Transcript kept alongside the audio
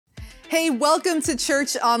Hey, welcome to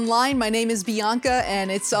Church Online. My name is Bianca,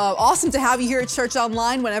 and it's awesome to have you here at Church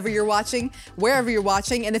Online whenever you're watching, wherever you're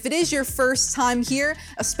watching. And if it is your first time here,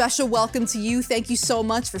 a special welcome to you. Thank you so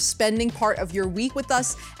much for spending part of your week with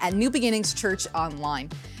us at New Beginnings Church Online.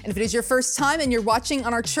 And if it is your first time and you're watching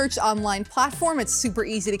on our Church Online platform, it's super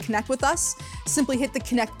easy to connect with us. Simply hit the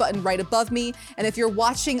connect button right above me. And if you're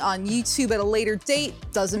watching on YouTube at a later date,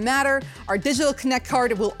 doesn't matter. Our digital connect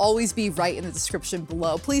card will always be right in the description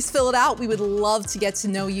below. Please fill it out. We would love to get to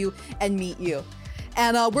know you and meet you.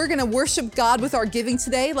 And we're gonna worship God with our giving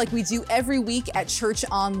today like we do every week at Church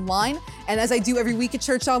Online. And as I do every week at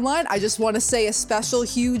Church Online, I just wanna say a special,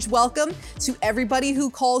 huge welcome to everybody who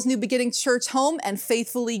calls New Beginnings Church home and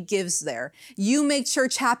faithfully gives there. You make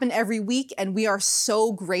church happen every week, and we are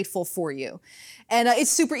so grateful for you. And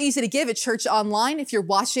it's super easy to give at Church Online. If you're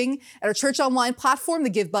watching at our Church Online platform, the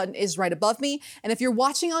give button is right above me. And if you're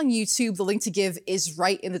watching on YouTube, the link to give is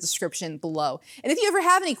right in the description below. And if you ever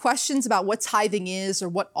have any questions about what tithing is or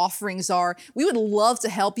what offerings are, we would love to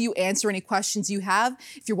help you answer any questions you have.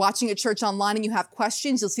 If you're watching at Church Online and you have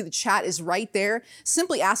questions, you'll see the chat is right there.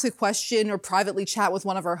 Simply ask a question or privately chat with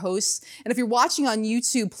one of our hosts. And if you're watching on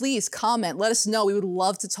YouTube, please comment. Let us know. We would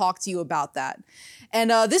love to talk to you about that. And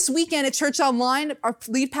this weekend at Church Online, our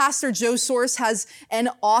lead pastor, Sorce, has an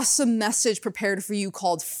awesome message prepared for you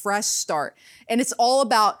called Fresh Start. And it's all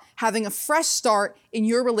about having a fresh start in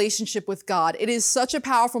your relationship with God. It is such a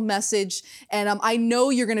powerful message, and I know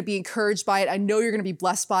you're gonna be encouraged by it. I know you're gonna be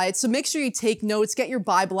blessed by it. So make sure you take notes, get your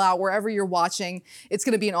Bible out wherever you're watching. It's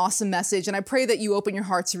gonna be an awesome message, and I pray that you open your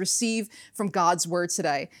heart to receive from God's word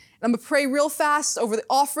today. And I'm gonna pray real fast over the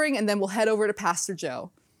offering, and then we'll head over to Pastor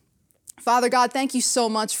Joe. Father God, thank you so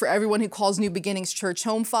much for everyone who calls New Beginnings Church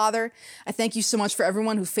home, Father. I thank you so much for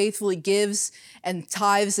everyone who faithfully gives and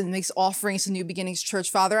tithes and makes offerings to New Beginnings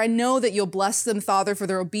Church, Father. I know that you'll bless them, Father, for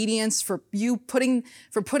their obedience, for putting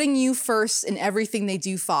you first in everything they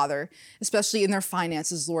do, Father, especially in their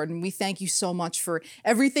finances, Lord. And we thank you so much for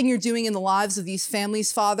everything you're doing in the lives of these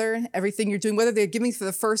families, Father, everything you're doing, whether they're giving for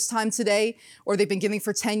the first time today or they've been giving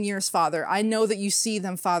for 10 years, Father. I know that you see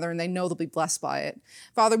them, Father, and they know they'll be blessed by it.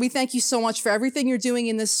 Father, we thank you so much for everything you're doing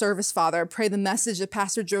in this service, Father. I pray the message that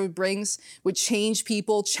Pastor Joe brings would change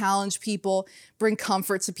people, challenge people, bring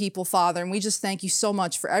comfort to people, Father. And we just thank you so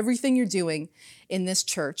much for everything you're doing in this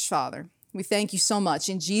church, Father. We thank you so much.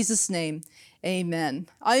 In Jesus' name, amen.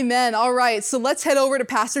 Amen. All right, so let's head over to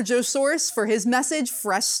Pastor Joe Sorce for his message,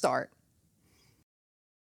 Fresh Start.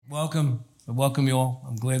 Welcome. I welcome you all.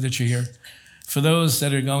 I'm glad that you're here. For those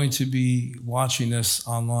that are going to be watching this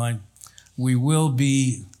online, we will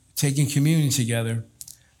be taking communion together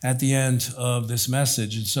at the end of this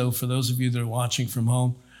message. And so for those of you that are watching from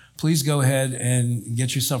home, please go ahead and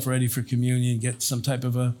get yourself ready for communion. Get some type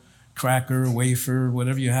of a cracker, wafer,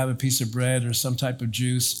 whatever you have, a piece of bread or some type of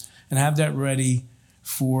juice, and have that ready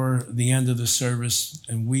for the end of the service.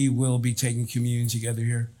 And we will be taking communion together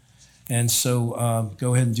here. And so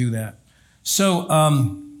go ahead and do that. So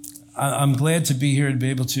I'm glad to be here to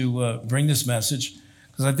be able to bring this message,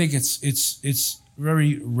 because I think it's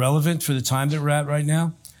very relevant for the time that we're at right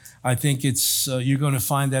now. I think it's you're going to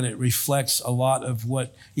find that it reflects a lot of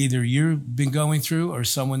what either you've been going through or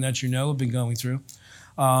someone that you know have been going through.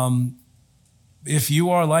 If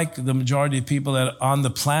you are like the majority of people that are on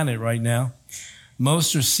the planet right now,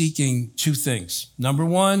 most are seeking two things. Number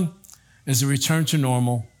one is a return to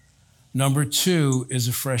normal. Number two is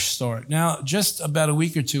a fresh start. Now, just about a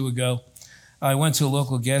week or two ago, I went to a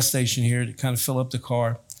local gas station here to kind of fill up the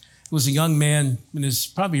car. It was a young man in his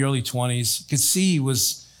probably early 20s. Could see he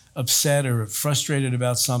was upset or frustrated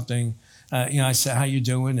about something. I said, "How you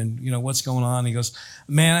doing?" And what's going on? He goes,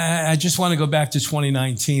 "Man, I just want to go back to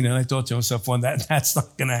 2019." And I thought to myself, "Well, that's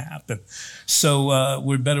not going to happen." So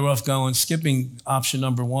we're better off skipping option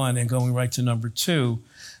number one and going right to number two.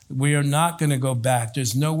 We are not going to go back.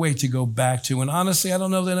 There's no way to go back to. And honestly, I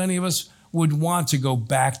don't know that any of us would want to go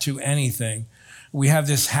back to anything. We have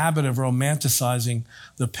this habit of romanticizing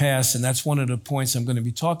the past, and that's one of the points I'm going to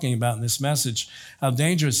be talking about in this message, how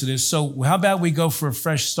dangerous it is. So how about we go for a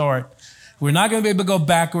fresh start? We're not going to be able to go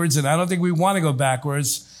backwards, and I don't think we want to go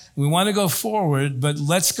backwards. We want to go forward, but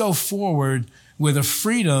let's go forward with a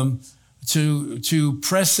freedom to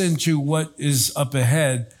press into what is up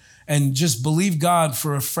ahead and just believe God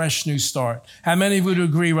for a fresh new start. How many of you would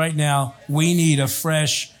agree right now we need a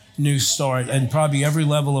fresh new start and probably every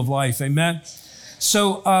level of life? Amen?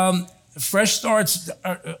 So a fresh start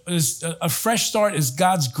is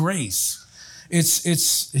God's grace.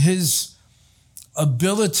 It's his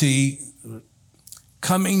ability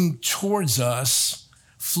coming towards us,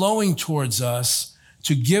 flowing towards us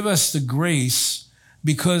to give us the grace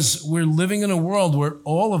because we're living in a world where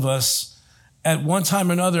all of us at one time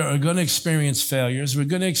or another are going to experience failures. We're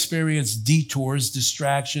going to experience detours,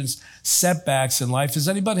 distractions, setbacks in life. Has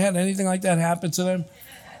anybody had anything like that happen to them?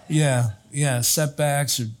 Yeah,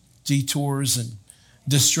 setbacks or detours and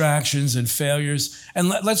distractions and failures. And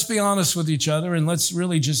let's be honest with each other, and let's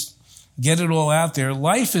really just get it all out there.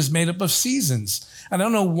 Life is made up of seasons. I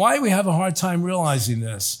don't know why we have a hard time realizing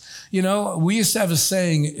this. You know, we used to have a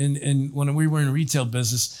saying when we were in retail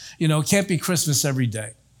business, you know, it can't be Christmas every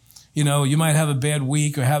day. You know, you might have a bad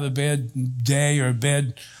week or have a bad day or a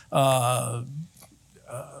bad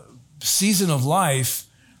season of life,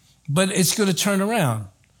 but it's going to turn around.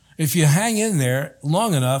 If you hang in there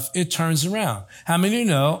long enough, it turns around. How many of you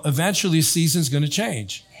know eventually the season's going to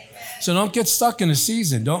change? So don't get stuck in a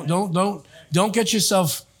season. Don't get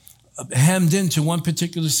yourself hemmed into one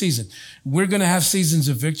particular season. We're going to have seasons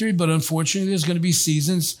of victory, but unfortunately, there's going to be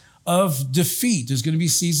seasons of defeat. There's going to be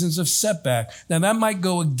seasons of setback. Now, that might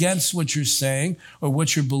go against what you're saying or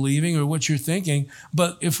what you're believing or what you're thinking,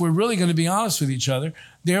 but if we're really going to be honest with each other,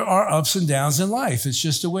 there are ups and downs in life. It's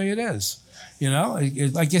just the way it is. You know,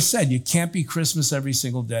 like I said, you can't be Christmas every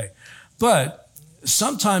single day. But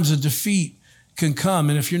sometimes a defeat can come,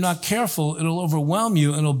 and if you're not careful, it'll overwhelm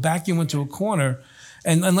you and it'll back you into a corner.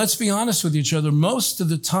 And let's be honest with each other. Most of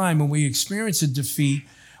the time when we experience a defeat,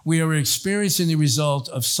 we are experiencing the result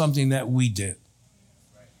of something that we did.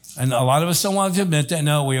 And a lot of us don't want to admit that.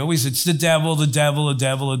 No, it's the devil, the devil, the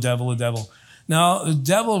devil, the devil, the devil. Now, the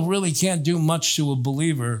devil really can't do much to a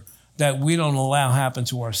believer that we don't allow happen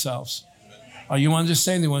to ourselves. Are you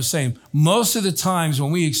understanding what I'm saying? Most of the times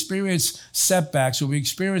when we experience setbacks, when we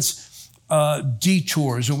experience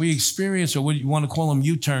detours, or we experience, or what you want to call them,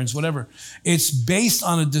 U-turns, whatever, it's based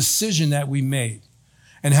on a decision that we made.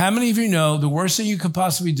 And how many of you know the worst thing you could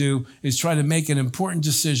possibly do is try to make an important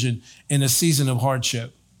decision in a season of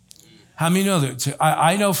hardship? How many know that?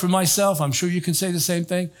 I know for myself, I'm sure you can say the same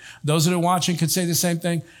thing. Those that are watching can say the same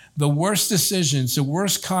thing. The worst decisions, the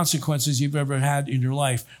worst consequences you've ever had in your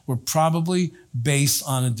life were probably based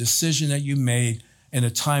on a decision that you made in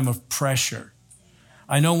a time of pressure.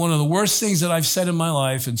 I know one of the worst things that I've said in my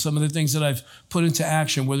life and some of the things that I've put into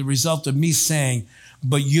action were the result of me saying,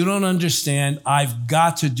 but you don't understand, I've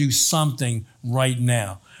got to do something right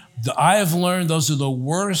now. I have learned those are the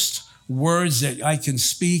worst words that I can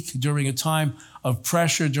speak during a time of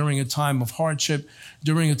pressure, during a time of hardship,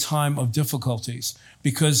 during a time of difficulties,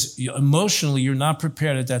 because emotionally you're not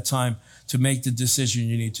prepared at that time to make the decision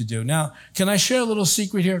you need to do. Now, can I share a little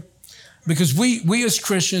secret here? Because we as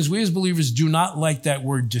Christians, we as believers do not like that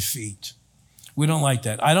word defeat. We don't like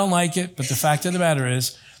that. I don't like it, but the fact of the matter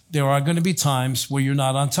is there are going to be times where you're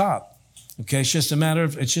not on top. Okay, it's just a matter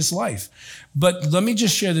of, it's just life. But let me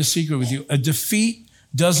just share this secret with you. A defeat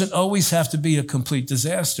doesn't always have to be a complete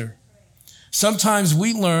disaster. Sometimes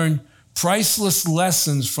we learn priceless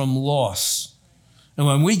lessons from loss. And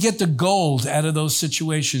when we get the gold out of those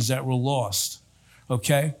situations that were lost,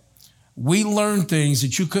 okay, we learn things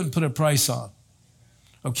that you couldn't put a price on,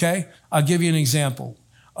 okay? I'll give you an example.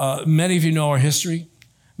 Many of you know our history.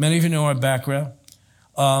 Many of you know our background.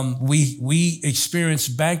 We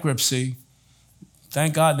experienced bankruptcy.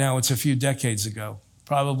 Thank God now it's a few decades ago.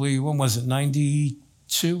 Probably, when was it,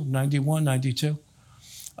 92, 91, 92?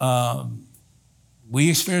 We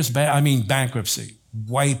experienced, bankruptcy,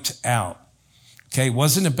 wiped out. Okay,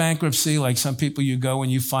 wasn't a bankruptcy like some people you go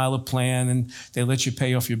and you file a plan and they let you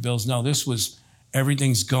pay off your bills. No, this was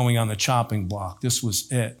everything's going on the chopping block. This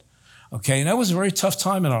was it. Okay, and that was a very tough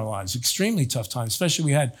time in our lives, extremely tough time, especially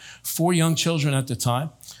we had 4 young children at the time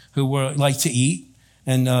who were like to eat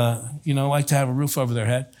and, like to have a roof over their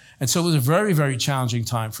head. And so it was a very, very challenging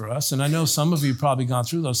time for us. And I know some of you probably gone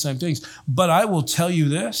through those same things. But I will tell you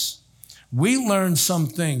this, we learned some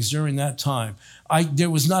things during that time. There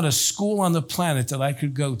was not a school on the planet that I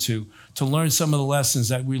could go to learn some of the lessons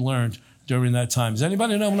that we learned during that time. Does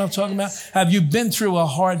anybody know what I'm talking about? Have you been through a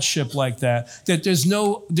hardship like that? That there's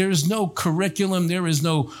no curriculum, there is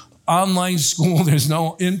no online school, there's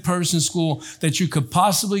no in-person school that you could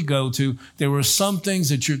possibly go to. There were some things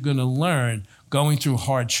that you're going to learn going through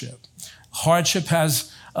hardship. Hardship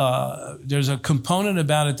has, there's a component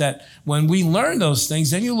about it that when we learn those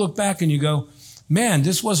things, then you look back and you go, man,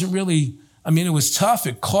 this wasn't really, it was tough.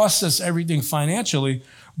 It cost us everything financially,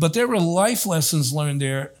 but there were life lessons learned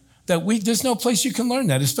there that there's no place you can learn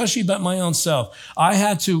that, especially about my own self.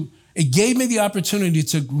 It gave me the opportunity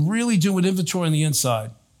to really do an inventory on the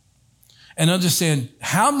inside and understand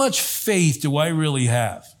how much faith do I really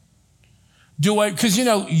have? Because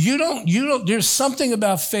there's something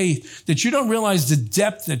about faith that you don't realize the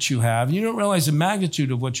depth that you have. You don't realize the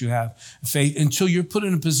magnitude of what you have, faith, until you're put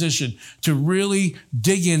in a position to really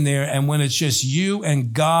dig in there. And when it's just you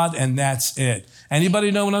and God and that's it.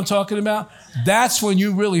 Anybody know what I'm talking about? That's when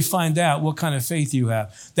you really find out what kind of faith you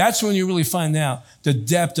have. That's when you really find out the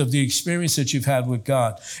depth of the experience that you've had with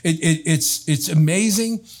God. It's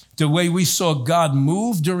amazing the way we saw God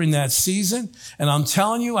move during that season. And I'm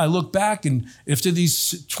telling you, I look back, and after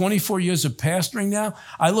these 24 years of pastoring now,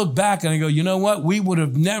 I look back and I go, you know what? We would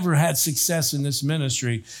have never had success in this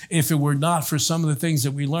ministry if it were not for some of the things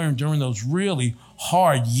that we learned during those really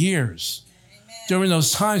hard years. Amen. During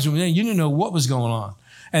those times when you didn't know what was going on.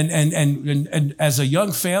 And as a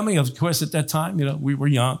young family, of course, at that time, we were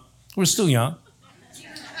young. We're still young.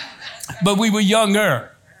 But we were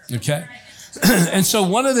younger, okay? And so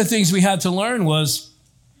one of the things we had to learn was,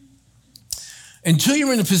 until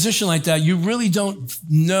you're in a position like that, you really don't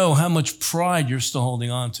know how much pride you're still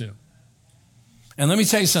holding on to. And let me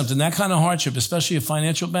tell you something, that kind of hardship, especially a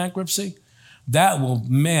financial bankruptcy, that'll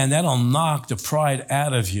knock the pride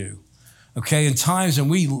out of you. Okay, in times when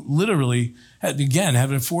we literally had, again,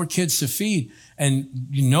 having 4 kids to feed and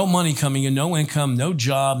no money coming in, no income, no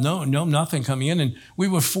job, no nothing coming in. And we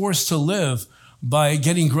were forced to live by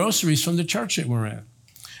getting groceries from the church that we're in.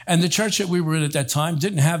 And the church that we were in at that time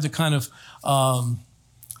didn't have the kind of, I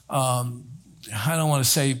don't want to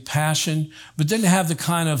say passion, but didn't have the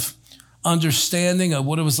kind of understanding of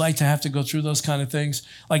what it was like to have to go through those kind of things.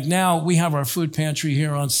 Like now we have our food pantry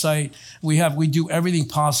here on site. We do everything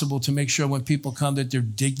possible to make sure when people come that their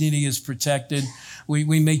dignity is protected.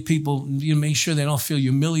 We make people, make sure they don't feel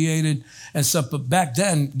humiliated and stuff. But back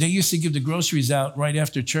then, they used to give the groceries out right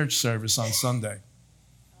after church service on Sunday.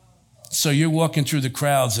 So you're walking through the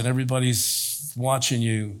crowds and everybody's watching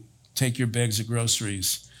you take your bags of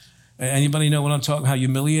groceries. Anybody know what I'm talking, how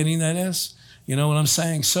humiliating that is? You know what I'm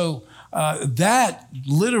saying? So that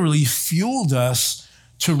literally fueled us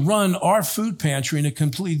to run our food pantry in a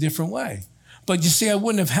completely different way. But you see, I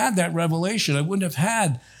wouldn't have had that revelation. I wouldn't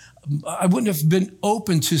have been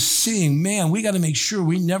open to seeing, man, we got to make sure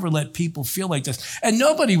we never let people feel like this. And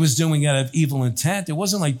nobody was doing it out of evil intent. It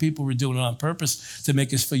wasn't like people were doing it on purpose to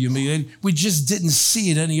make us feel humiliated. We just didn't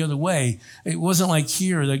see it any other way. It wasn't like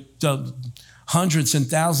here, the hundreds and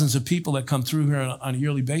thousands of people that come through here on a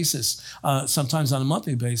yearly basis, sometimes on a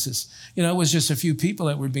monthly basis. It was just a few people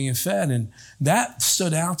that were being fed, and that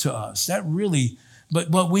stood out to us. That really,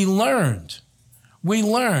 but we learned. We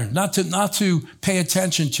learned not to pay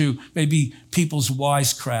attention to maybe people's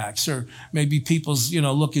wisecracks or maybe people's,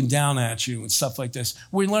 looking down at you and stuff like this.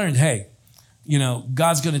 We learned, hey,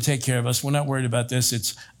 God's going to take care of us. We're not worried about this.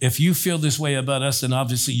 It's if you feel this way about us, then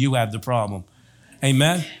obviously you have the problem.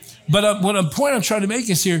 Amen. But point I'm trying to make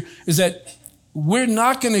is here is that we're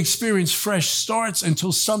not going to experience fresh starts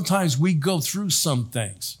until sometimes we go through some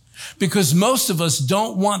things, because most of us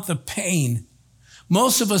don't want the pain.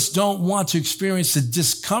 Most of us don't want to experience the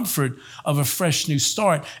discomfort of a fresh new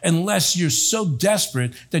start unless you're so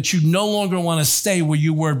desperate that you no longer want to stay where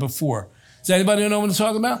you were before. Does anybody know what I'm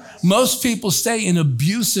talking about? Most people stay in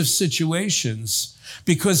abusive situations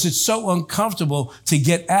because it's so uncomfortable to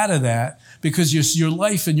get out of that, because your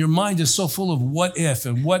life and your mind is so full of what if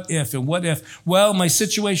and what if and what if. Well, my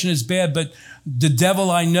situation is bad, but the devil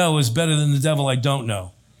I know is better than the devil I don't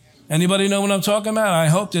know. Anybody know what I'm talking about? I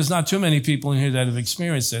hope there's not too many people in here that have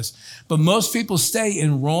experienced this. But most people stay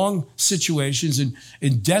in wrong situations and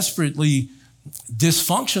in desperately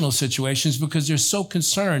dysfunctional situations because they're so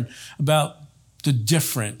concerned about the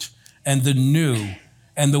different and the new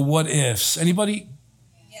and the what ifs. Anybody?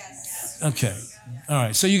 Yes. Okay. All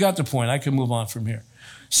right. So you got the point. I can move on from here.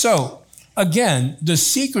 So again, the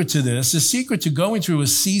secret to this, the secret to going through a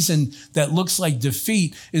season that looks like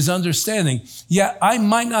defeat is understanding, yeah, I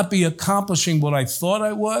might not be accomplishing what I thought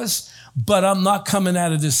I was, but I'm not coming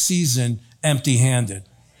out of this season empty-handed.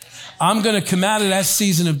 I'm going to come out of that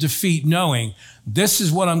season of defeat knowing this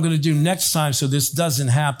is what I'm going to do next time so this doesn't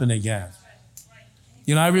happen again.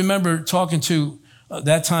 I remember talking to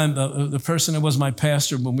that time, the person that was my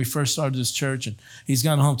pastor when we first started this church, and he's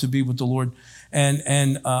gone home to be with the Lord.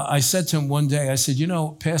 And I said to him one day, I said,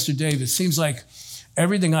 Pastor Dave, it seems like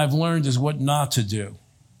everything I've learned is what not to do.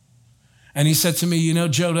 And he said to me,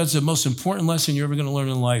 Joe, that's the most important lesson you're ever going to learn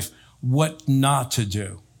in life, what not to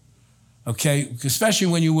do. Okay? Especially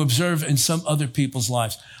when you observe in some other people's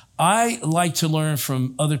lives. I like to learn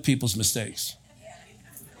from other people's mistakes.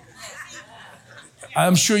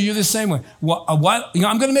 I'm sure you're the same way. I'm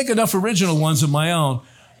going to make enough original ones of my own.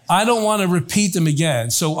 I don't want to repeat them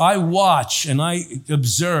again. So I watch and I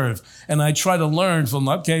observe and I try to learn from,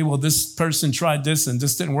 okay, well, this person tried this and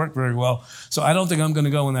this didn't work very well. So I don't think I'm going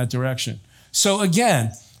to go in that direction. So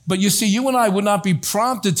again, but you see, you and I would not be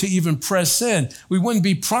prompted to even press in. We wouldn't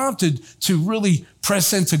be prompted to really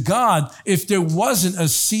press into God if there wasn't a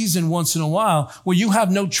season once in a while where you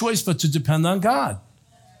have no choice but to depend on God.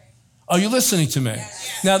 Are you listening to me?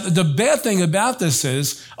 Now, the bad thing about this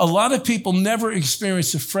is a lot of people never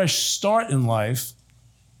experience a fresh start in life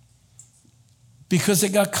because they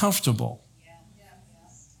got comfortable.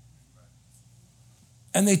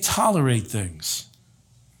 And they tolerate things.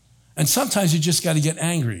 And sometimes you just got to get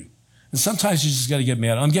angry. And sometimes you just got to get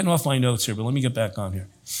mad. I'm getting off my notes here, but let me get back on here.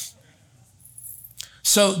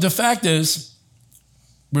 So the fact is,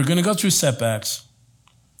 we're going to go through setbacks.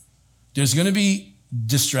 There's going to be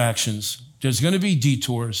distractions. There's going to be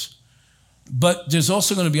detours. But there's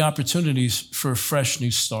also going to be opportunities for a fresh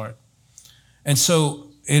new start. And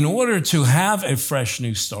so in order to have a fresh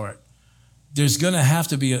new start, there's going to have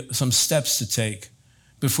to be some steps to take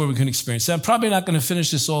before we can experience that. I'm probably not going to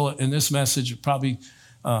finish this all in this message.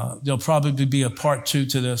 There'll probably be a part 2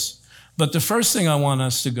 to this. But the first thing I want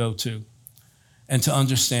us to go to and to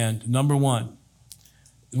understand, number 1,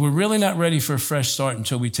 we're really not ready for a fresh start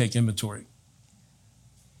until we take inventory.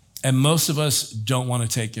 And most of us don't want to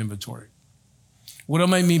take inventory. What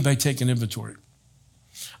do I mean by taking inventory?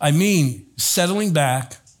 I mean settling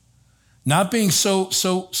back, not being so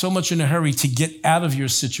much in a hurry to get out of your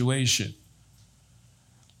situation.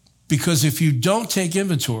 Because if you don't take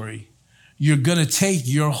inventory, you're going to take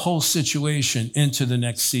your whole situation into the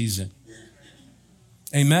next season.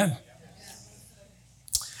 Amen?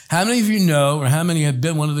 How many of you know, or how many have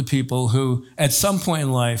been one of the people who, at some point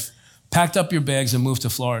in life, packed up your bags and moved to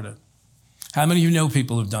Florida? How many of you know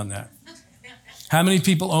people who've done that? How many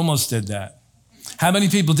people almost did that? How many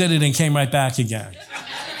people did it and came right back again?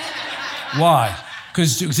 Why?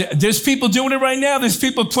 Because there's people doing it right now. There's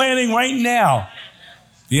people planning right now.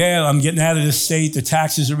 Yeah, I'm getting out of the state. The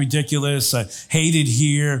taxes are ridiculous. I hate it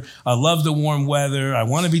here. I love the warm weather. I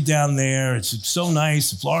want to be down there. It's so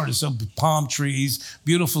nice. Florida's so palm trees,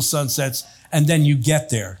 beautiful sunsets. And then you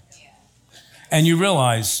get there and you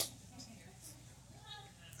realize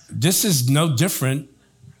this is no different.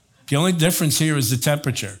 The only difference here is the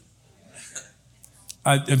temperature.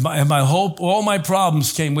 All my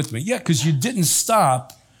problems came with me. Yeah, because you didn't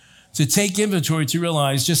stop to take inventory to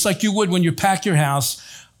realize, just like you would when you pack your house,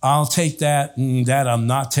 I'll take that, and that I'm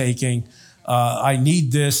not taking. I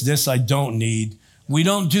need this I don't need. We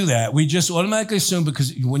don't do that. We just automatically assume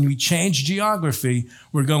because when we change geography,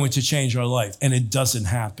 we're going to change our life. And it doesn't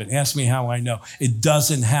happen. Ask me how I know. It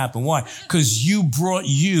doesn't happen. Why? Because you brought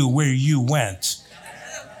you where you went.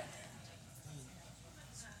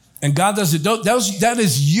 And God does it. That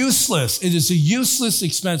is useless. It is a useless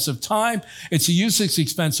expense of time. It's a useless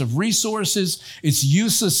expense of resources. It's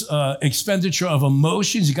useless expenditure of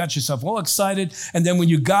emotions. You got yourself all excited. And then when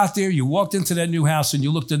you got there, you walked into that new house and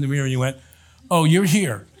you looked in the mirror and you went, oh, you're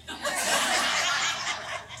here.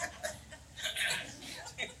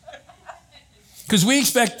 Because we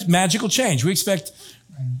expect magical change. We expect,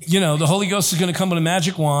 the Holy Ghost is going to come with a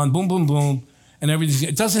magic wand, boom, boom, boom, and everything.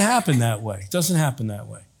 It doesn't happen that way. It doesn't happen that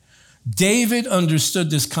way. David understood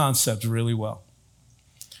this concept really well.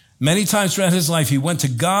 Many times throughout his life, he went to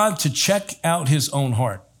God to check out his own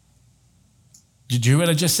heart. Did you hear what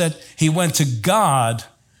I just said? He went to God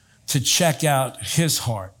to check out his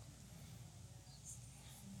heart.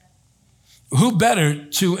 Who better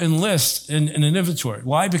to enlist in an inventory?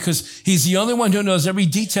 Why? Because he's the only one who knows every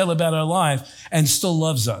detail about our life and still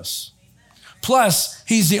loves us. Plus,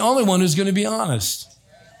 he's the only one who's going to be honest.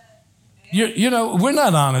 We're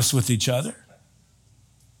not honest with each other.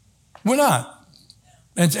 We're not.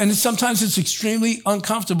 And sometimes it's extremely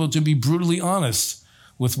uncomfortable to be brutally honest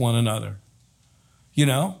with one another.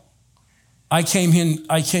 I came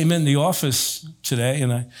in the office today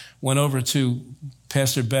and I went over to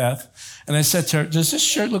Pastor Beth and I said to her, does this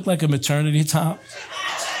shirt look like a maternity top?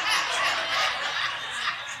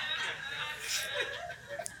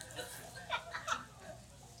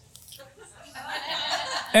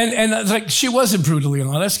 And I was like, she wasn't brutally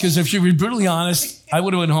honest, because if she were brutally honest, I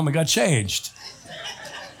would have went home and got changed.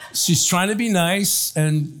 She's trying to be nice,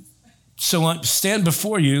 and so I stand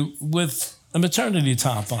before you with a maternity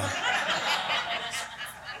top on.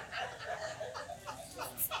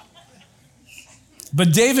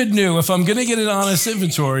 But David knew, if I'm going to get an honest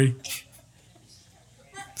inventory,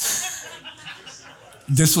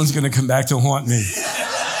 this one's going to come back to haunt me.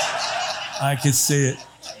 I could see it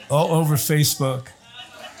all over Facebook.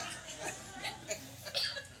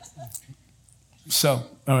 So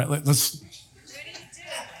All right, let's.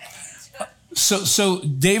 So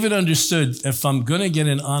David understood, if I'm going to get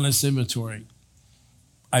an honest inventory,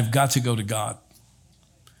 I've got to go to God.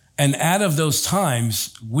 And out of those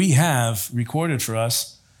times, we have recorded for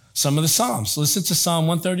us some of the Psalms. Listen to Psalm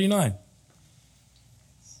 139.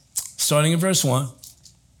 Starting in verse 1.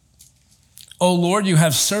 O Lord, you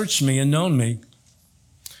have searched me and known me.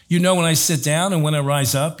 You know when I sit down and when I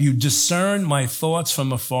rise up. You discern my thoughts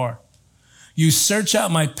from afar. You search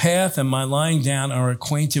out my path and my lying down are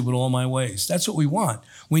acquainted with all my ways. That's what we want.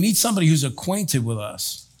 We need somebody who's acquainted with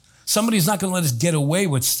us. Somebody who's not going to let us get away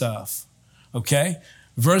with stuff. Okay?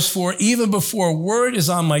 Verse 4, even before a word is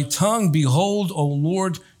on my tongue, behold, O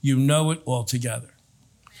Lord, you know it altogether.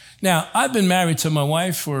 Now, I've been married to my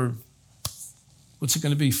wife for, what's it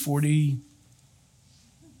going to be,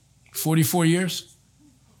 44 years?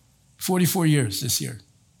 44 years this year.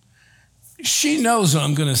 She knows what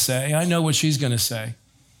I'm going to say. I know what she's going to say.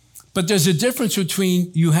 But there's a difference between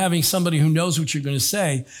you having somebody who knows what you're going to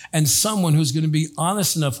say and someone who's going to be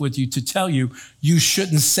honest enough with you to tell you, you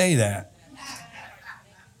shouldn't say that.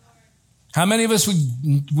 How many of us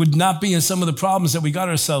would not be in some of the problems that we got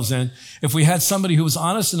ourselves in if we had somebody who was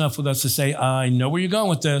honest enough with us to say, I know where you're going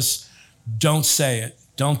with this. Don't say it.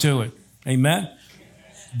 Don't do it. Amen?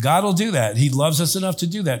 God will do that. He loves us enough to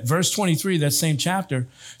do that. Verse 23, that same chapter,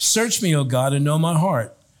 search me, O God, and know my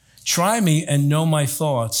heart. Try me and know my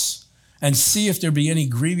thoughts, and see if there be any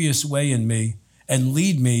grievous way in me, and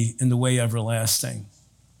lead me in the way everlasting.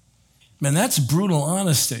 Man, that's brutal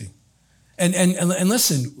honesty. And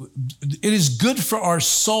listen, it is good for our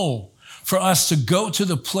soul for us to go to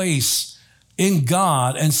the place in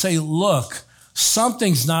God and say, look,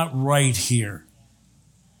 something's not right here.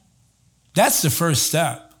 That's the first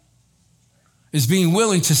step, is being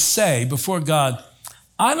willing to say before God,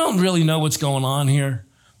 I don't really know what's going on here,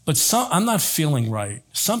 but I'm not feeling right.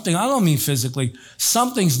 Something, I don't mean physically,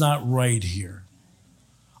 something's not right here.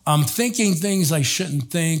 I'm thinking things I shouldn't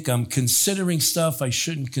think. I'm considering stuff I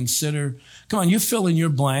shouldn't consider. Come on, you fill in your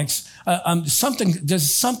blanks.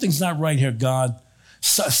 Something's not right here, God.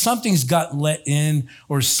 Something's got let in,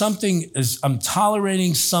 or I'm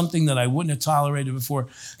tolerating something that I wouldn't have tolerated before.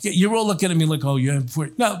 You're all looking at me like, oh, yeah.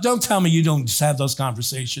 No, don't tell me you don't just have those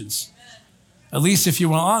conversations. At least if you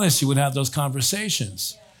were honest, you would have those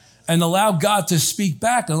conversations. And allow God to speak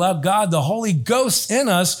back. Allow God, the Holy Ghost in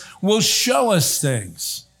us, will show us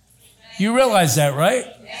things. You realize that, right?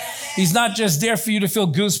 He's not just there for you to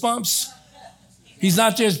feel goosebumps. He's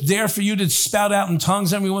not just there for you to spout out in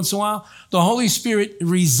tongues every once in a while. The Holy Spirit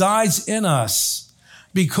resides in us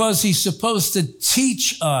because he's supposed to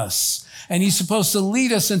teach us and he's supposed to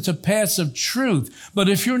lead us into paths of truth. But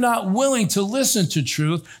if you're not willing to listen to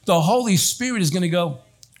truth, the Holy Spirit is going to go,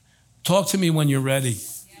 talk to me when you're ready.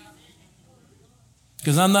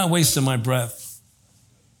 Because I'm not wasting my breath.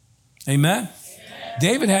 Amen?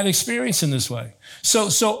 David had experience in this way.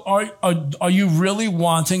 So are you really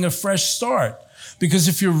wanting a fresh start? Because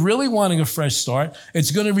if you're really wanting a fresh start,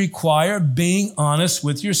 it's going to require being honest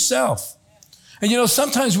with yourself. And,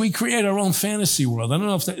 sometimes we create our own fantasy world. I don't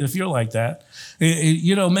know if you're like that.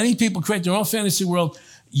 Many people create their own fantasy world.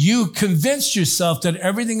 You convinced yourself that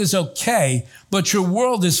everything is okay, but your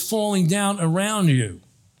world is falling down around you.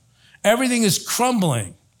 Everything is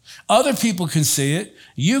crumbling. Other people can see it.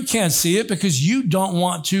 You can't see it because you don't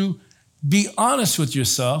want to be honest with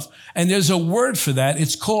yourself. And there's a word for that.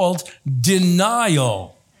 It's called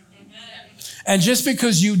denial. And just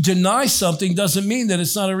because you deny something doesn't mean that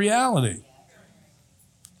it's not a reality.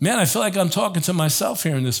 Man, I feel like I'm talking to myself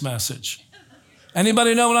here in this message.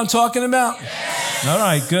 Anybody know what I'm talking about? Yes. All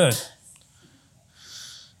right, good.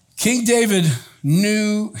 King David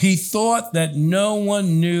he thought that no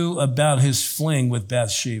one knew about his fling with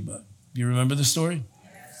Bathsheba. You remember the story?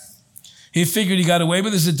 Yes. He figured he got away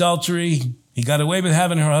with his adultery. He got away with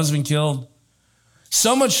having her husband killed.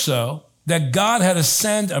 So much so that God had to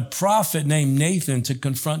send a prophet named Nathan to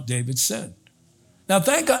confront David's sin. Now,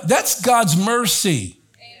 thank God, that's God's mercy.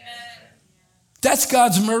 Amen. That's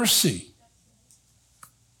God's mercy.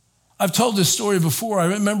 I've told this story before. I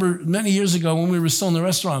remember many years ago when we were still in the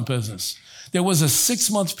restaurant business, there was a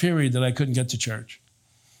 6-month period that I couldn't get to church.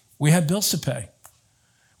 We had bills to pay.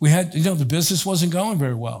 We had, the business wasn't going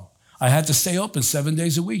very well. I had to stay open 7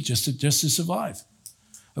 days a week just to survive.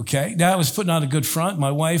 Okay? Now I was putting on a good front.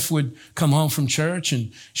 My wife would come home from church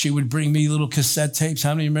and she would bring me little cassette tapes.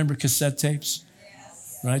 How many remember cassette tapes?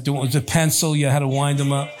 Yes. Right? The pencil, you had to wind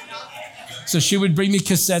them up. So she would bring me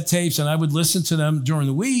cassette tapes and I would listen to them during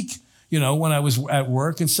the week, when I was at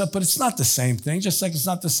work and stuff, but it's not the same thing, just like it's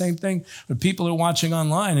not the same thing when people are watching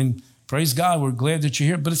online and Praise God, we're glad that you're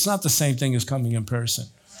here, but it's not the same thing as coming in person.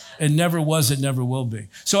 It never was, it never will be.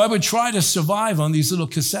 So I would try to survive on these little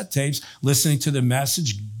cassette tapes, listening to the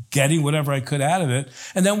message, getting whatever I could out of it.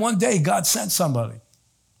 And then one day, God sent somebody.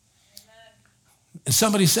 And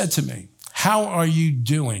somebody said to me, how are you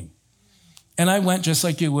doing? And I went just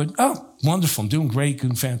like you would. Oh, wonderful. I'm doing great,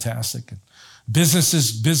 doing fantastic. Business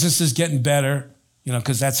is getting better,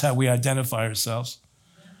 because that's how we identify ourselves,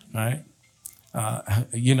 right?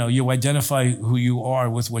 You identify who you are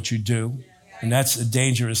with what you do, and that's a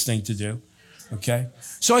dangerous thing to do, okay?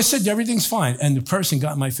 So I said, everything's fine. And the person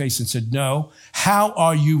got in my face and said, no, how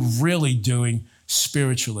are you really doing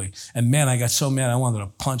spiritually? And man, I got so mad, I wanted to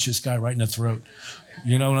punch this guy right in the throat.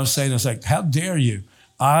 You know what I'm saying? I was like, how dare you?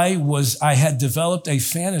 I had developed a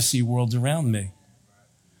fantasy world around me.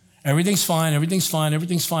 Everything's fine, everything's fine,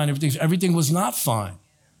 everything's fine, everything was not fine.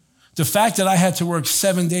 The fact that I had to work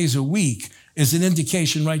 7 days a week is an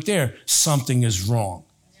indication right there, something is wrong.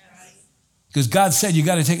 Because God said you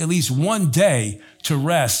got to take at least one day to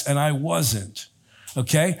rest, and I wasn't,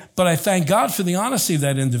 okay? But I thank God for the honesty of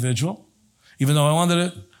that individual, even though I wanted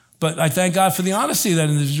it. But I thank God for the honesty of that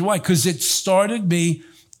individual. Why? Because it started me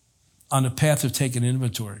on the path of taking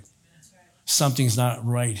inventory. Something's not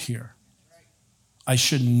right here. I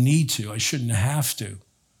shouldn't need to. I shouldn't have to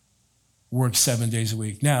work 7 days a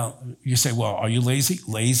week. Now, you say, well, are you lazy?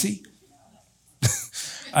 Lazy?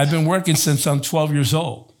 I've been working since I'm 12 years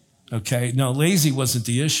old, okay? No, lazy wasn't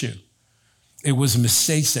the issue. It was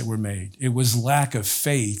mistakes that were made. It was lack of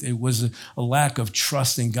faith. It was a lack of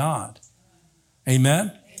trust in God.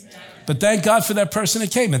 Amen? But thank God for that person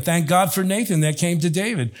that came, and thank God for Nathan that came to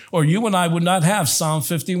David, or you and I would not have Psalm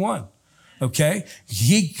 51, okay?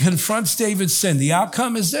 He confronts David's sin. The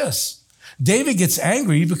outcome is this. David gets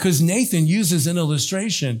angry because Nathan uses an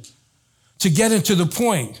illustration to get him to the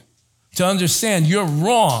point, to understand you're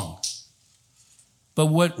wrong. But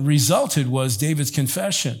what resulted was David's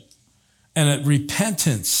confession and a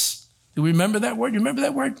repentance. Do we remember that word? You remember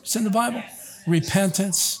that word? It's in the Bible.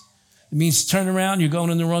 Repentance. It means turn around, you're going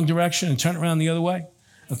in the wrong direction, and turn around the other way,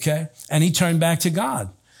 okay? And he turned back to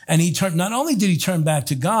God. And not only did he turn back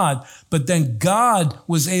to God, but then God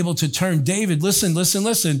was able to turn David. Listen.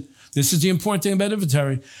 This is the important thing about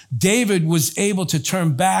inventory. David was able to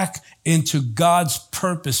turn back into God's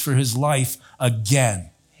purpose for his life again.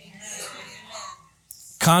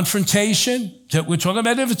 Confrontation. We're talking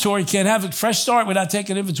about inventory. You can't have a fresh start without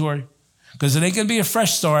taking inventory, because it ain't going to be a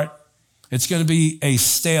fresh start. It's going to be a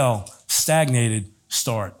stagnated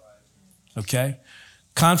start, okay?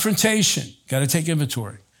 Confrontation, got to take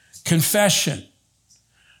inventory. Confession,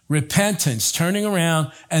 repentance, turning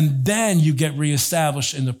around, and then you get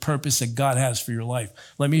reestablished in the purpose that God has for your life.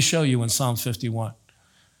 Let me show you in Psalm 51.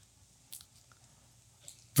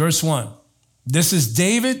 Verse 1. This is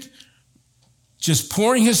David just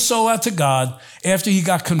pouring his soul out to God after he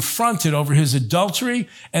got confronted over his adultery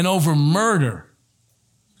and over murder.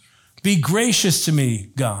 Be gracious to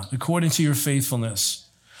me, God, according to your faithfulness,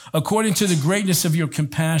 according to the greatness of your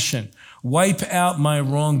compassion. Wipe out my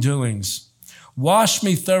wrongdoings. Wash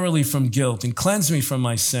me thoroughly from guilt and cleanse me from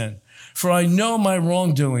my sin. For I know my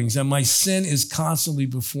wrongdoings, and my sin is constantly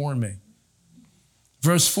before me.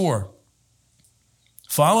 Verse 4.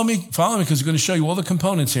 Follow me, because we're going to show you all the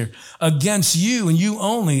components here. Against you and you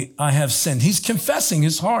only I have sinned. He's confessing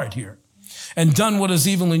his heart here. And done what is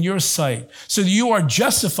evil in your sight, so that you are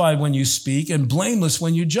justified when you speak and blameless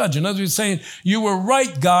when you judge. In other words, saying, you were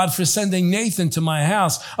right, God, for sending Nathan to my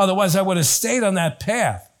house. Otherwise, I would have stayed on that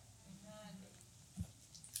path.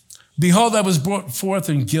 Behold, I was brought forth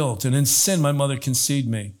in guilt, and in sin my mother conceived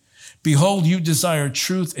me. Behold, you desire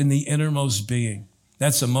truth in the innermost being.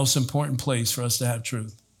 That's the most important place for us to have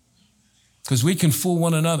truth. Because we can fool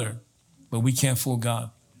one another, but we can't fool God.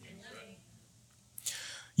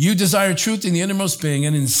 You desire truth in the innermost being,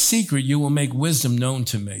 and in secret you will make wisdom known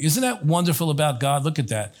to me. Isn't that wonderful about God? Look at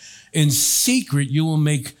that. In secret you will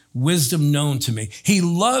make wisdom known to me. He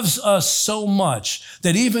loves us so much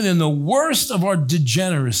that even in the worst of our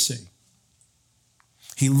degeneracy,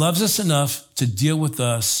 he loves us enough to deal with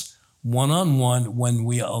us one-on-one when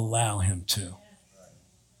we allow him to.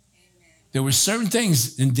 There were certain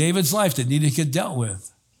things in David's life that needed to get dealt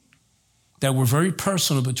with that were very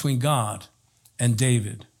personal between God and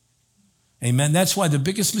David. Amen. That's why the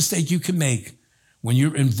biggest mistake you can make when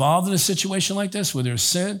you're involved in a situation like this, where there's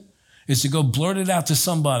sin, is to go blurt it out to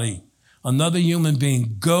somebody, another human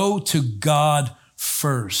being. Go to God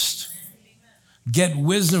first. Get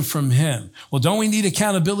wisdom from him. Well, don't we need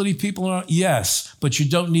accountability people? Yes, but you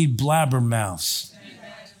don't need blabbermouths.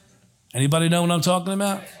 Anybody know what I'm talking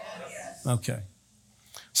about? Okay.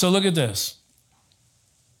 So look at this.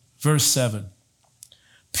 Verse 7.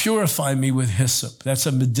 Purify me with hyssop. That's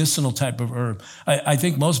a medicinal type of herb. I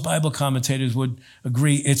think most Bible commentators would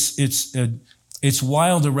agree it's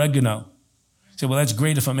wild oregano. Say, well, that's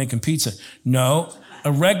great if I'm making pizza. No,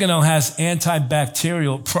 oregano has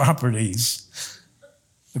antibacterial properties.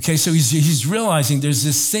 Okay, so he's realizing there's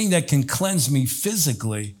this thing that can cleanse me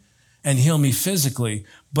physically and heal me physically,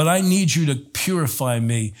 but I need you to purify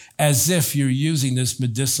me as if you're using this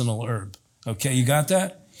medicinal herb. Okay, you got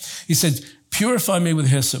that? He said, purify me with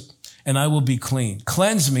hyssop, and I will be clean.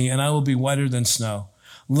 Cleanse me, and I will be whiter than snow.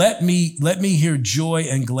 Let me hear joy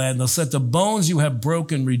and gladness. Let the bones you have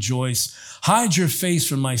broken rejoice. Hide your face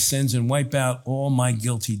from my sins and wipe out all my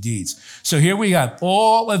guilty deeds. So here we got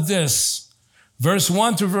all of this. Verse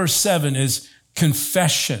 1 through verse 7 is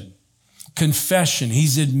confession. Confession.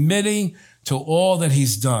 He's admitting to all that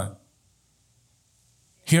he's done.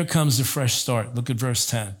 Here comes the fresh start. Look at verse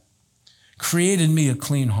 10. Create in me a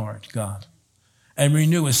clean heart, God, and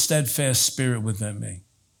renew a steadfast spirit within me.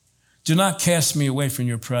 Do not cast me away from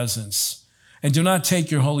your presence, and do not take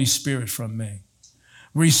your Holy Spirit from me.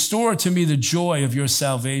 Restore to me the joy of your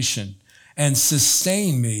salvation, and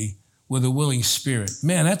sustain me with a willing spirit.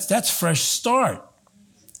 Man, that's fresh start.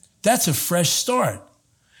 That's a fresh start.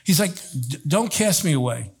 He's like, don't cast me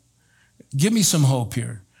away. Give me some hope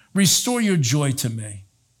here. Restore your joy to me,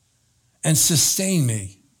 and sustain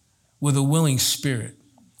me with a willing spirit.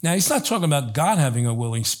 Now, he's not talking about God having a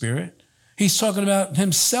willing spirit. He's talking about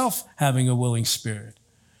himself having a willing spirit.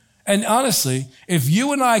 And honestly, if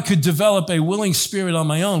you and I could develop a willing spirit on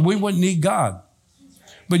my own, we wouldn't need God.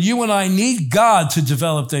 But you and I need God to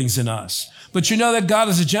develop things in us. But you know that God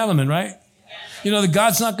is a gentleman, right? You know that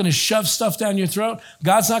God's not going to shove stuff down your throat.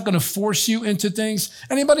 God's not going to force you into things.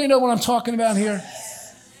 Anybody know what I'm talking about here?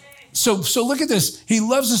 So look at this. He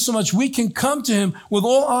loves us so much. We can come to him with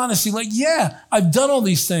all honesty. Like, yeah, I've done all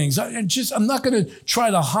these things. I'm not going to try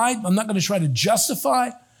to hide. I'm not going to try to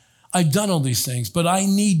justify. I've done all these things, but I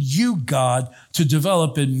need you, God, to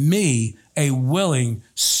develop in me a willing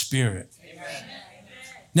spirit. Amen.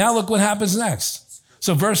 Now look what happens next.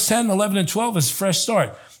 So verse 10, 11, and 12 is a fresh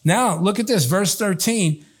start. Now look at this. Verse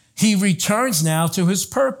 13, he returns now to his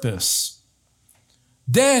purpose.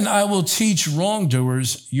 Then I will teach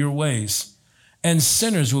wrongdoers your ways, and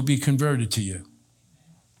sinners will be converted to you.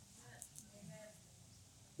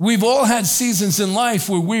 We've all had seasons in life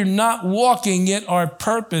where we're not walking in our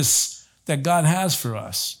purpose that God has for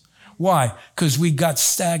us. Why? Because we got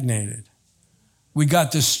stagnated. We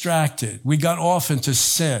got distracted. We got off into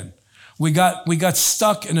sin. We got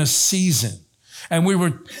stuck in a season, and we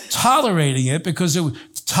were tolerating it because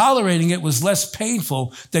tolerating it was less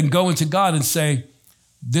painful than going to God and say,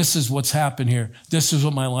 this is what's happened here. This is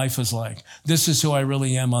what my life is like. This is who I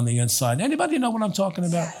really am on the inside. Anybody know what I'm talking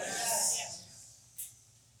about?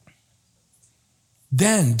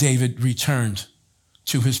 Then David returned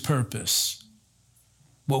to his purpose.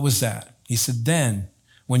 What was that? He said, then,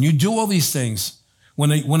 when you do all these things,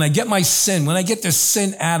 when I get my sin, when I get this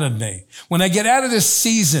sin out of me, when I get out of this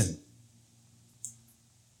season,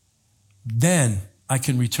 then I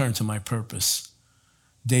can return to my purpose.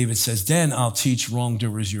 David says, then I'll teach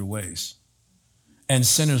wrongdoers your ways, and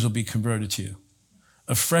sinners will be converted to you.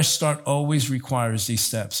 A fresh start always requires these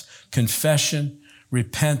steps: confession,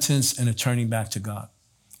 repentance, and a turning back to God.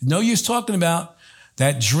 No use talking about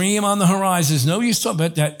that dream on the horizon. There's no use talking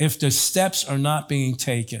about that if the steps are not being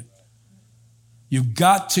taken. You've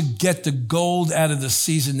got to get the gold out of the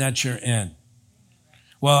season that you're in.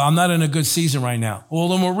 Well, I'm not in a good season right now. All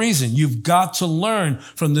the more reason. You've got to learn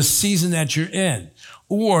from the season that you're in,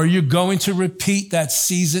 or you're going to repeat that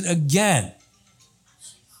season again.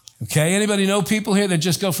 Okay, anybody know people here that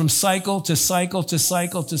just go from cycle to cycle to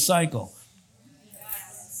cycle to cycle?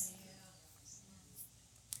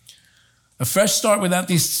 A fresh start without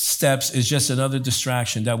these steps is just another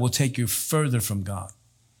distraction that will take you further from God.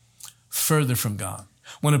 Further from God.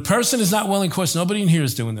 When a person is not willing, of course, nobody in here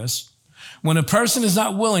is doing this. When a person is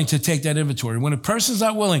not willing to take that inventory, when a person is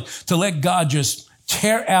not willing to let God just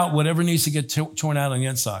tear out whatever needs to get torn out on the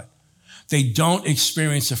inside, they don't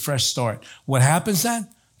experience a fresh start. What happens then?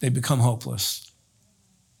 They become hopeless.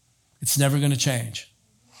 It's never going to change.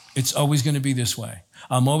 It's always going to be this way.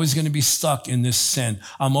 I'm always going to be stuck in this sin.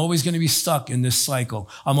 I'm always going to be stuck in this cycle.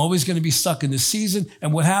 I'm always going to be stuck in this season.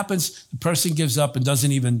 And what happens? The person gives up and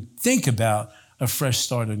doesn't even think about a fresh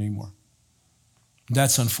start anymore.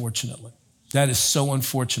 That's unfortunately. That is so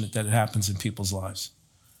unfortunate that it happens in people's lives.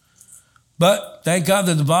 But thank God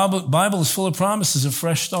that the Bible is full of promises of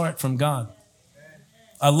fresh start from God.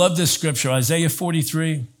 I love this scripture, Isaiah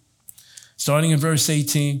 43, starting in verse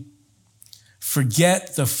 18.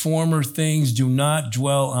 Forget the former things. Do not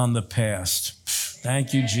dwell on the past.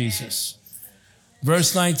 Thank you, Jesus.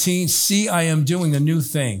 Verse 19, see, I am doing a new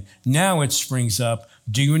thing. Now it springs up.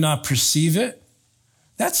 Do you not perceive it?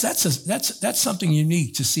 That's something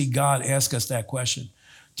unique to see God ask us that question.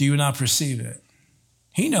 Do you not perceive it?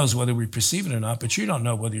 He knows whether we perceive it or not, but you don't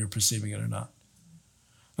know whether you're perceiving it or not.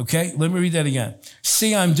 Okay, let me read that again.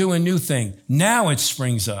 See, I'm doing a new thing. Now it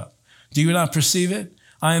springs up. Do you not perceive it?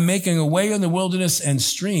 I am making a way in the wilderness and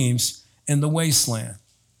streams in the wasteland.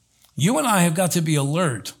 You and I have got to be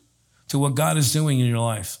alert to what God is doing in your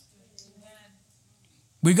life.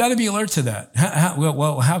 We've got to be alert to that.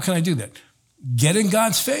 How can I do that? Get in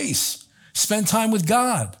God's face. Spend time with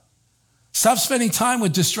God. Stop spending time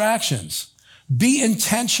with distractions. Be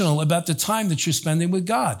intentional about the time that you're spending with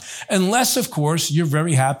God. Unless, of course, you're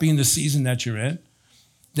very happy in the season that you're in,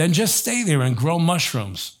 then just stay there and grow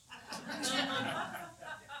mushrooms.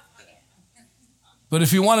 But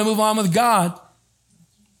if you want to move on with God,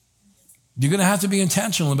 you're going to have to be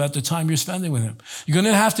intentional about the time you're spending with him. You're going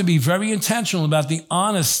to have to be very intentional about the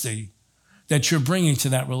honesty that you're bringing to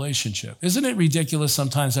that relationship. Isn't it ridiculous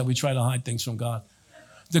sometimes that we try to hide things from God?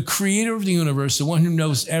 The creator of the universe, the one who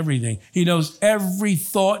knows everything. He knows every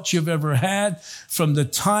thought you've ever had from the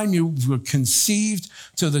time you were conceived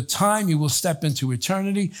to the time you will step into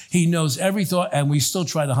eternity. He knows every thought, and we still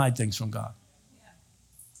try to hide things from God.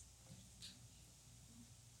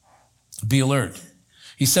 Be alert.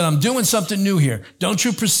 He said, I'm doing something new here. Don't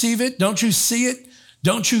you perceive it? Don't you see it?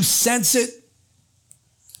 Don't you sense it?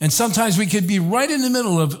 And sometimes we could be right in the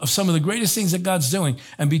middle of some of the greatest things that God's doing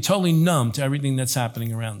and be totally numb to everything that's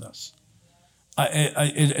happening around us.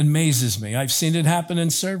 It amazes me. I've seen it happen in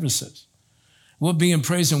services. We'll be in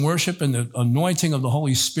praise and worship, and the anointing of the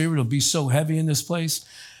Holy Spirit will be so heavy in this place.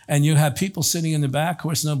 And you have people sitting in the back. Of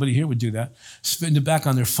course, nobody here would do that. In the back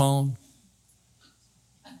on their phone.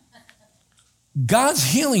 God's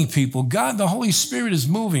healing people. God, the Holy Spirit is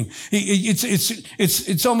moving.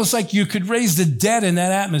 It's almost like you could raise the dead in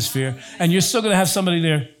that atmosphere, and you're still going to have somebody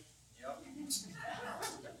there.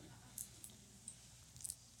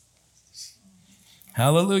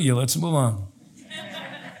 Hallelujah. Let's move on.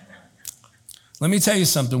 Let me tell you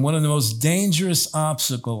something. One of the most dangerous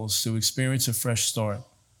obstacles to experience a fresh start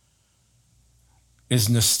is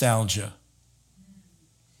nostalgia.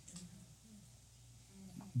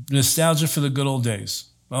 Nostalgia for the good old days.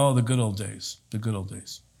 Oh, the good old days. The good old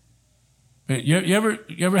days. You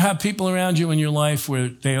ever have people around you in your life where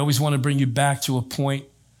they always want to bring you back to a point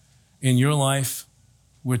in your life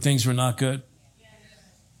where things were not good?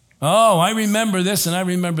 Oh, I remember this and I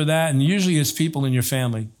remember that. And usually it's people in your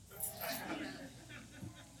family.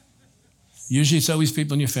 Usually it's always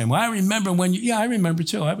people in your family. Well, I remember when you, yeah, I remember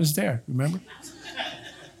too. I was there. Remember?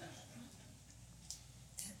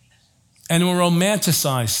 And we'll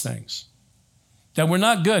romanticize things that were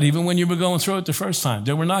not good, even when you were going through it the first time.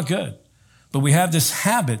 They were not good. But we have this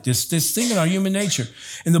habit, this thing in our human nature.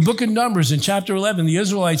 In the book of Numbers, in chapter 11, the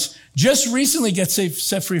Israelites just recently get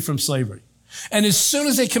set free from slavery. And as soon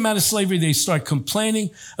as they come out of slavery, they start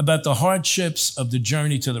complaining about the hardships of the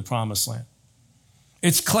journey to the promised land.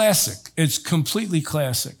 It's classic. It's completely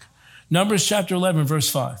classic. Numbers chapter 11, verse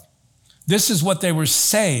 5. This is what they were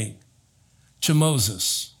saying to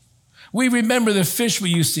Moses. We remember the fish we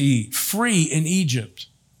used to eat free in Egypt,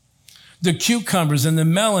 the cucumbers and the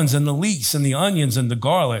melons and the leeks and the onions and the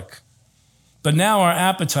garlic. But now our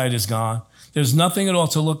appetite is gone. There's nothing at all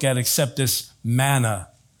to look at except this manna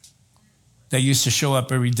that used to show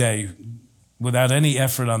up every day without any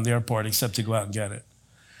effort on their part except to go out and get it.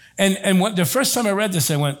 And the first time I read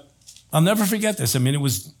this, I went, I'll never forget this. I mean, it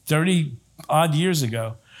was 30 odd years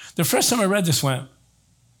ago. The first time I read this, went,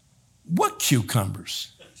 what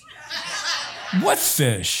cucumbers? What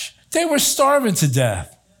fish? They were starving to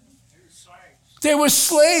death. They were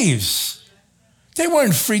slaves. They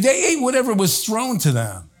weren't free. They ate whatever was thrown to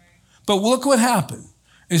them. But look what happened.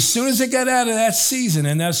 As soon as they got out of that season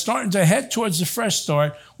and they're starting to head towards the fresh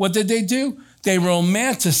start, what did they do? They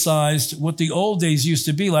romanticized what the old days used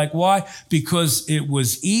to be like. Why? Because it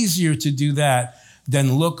was easier to do that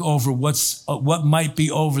than look over what might be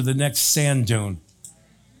over the next sand dune.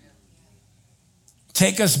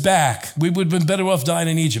 Take us back. We would have been better off dying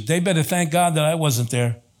in Egypt. They better thank God that I wasn't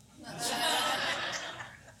there.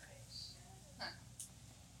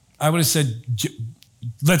 I would have said,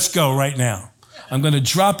 let's go right now. I'm going to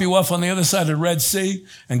drop you off on the other side of the Red Sea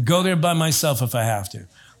and go there by myself if I have to.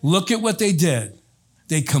 Look at what they did.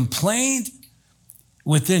 They complained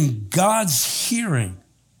within God's hearing.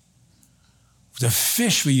 The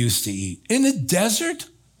fish we used to eat in the desert.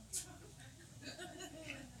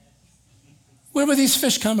 Where were these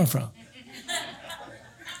fish coming from?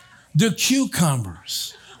 the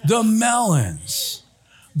cucumbers, the melons,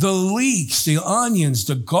 the leeks, the onions,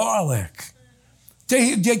 the garlic.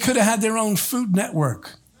 They could have had their own Food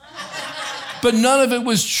Network. But none of it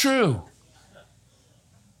was true.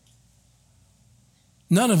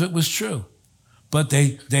 None of it was true. But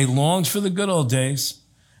they longed for the good old days.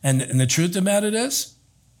 And the truth about it is,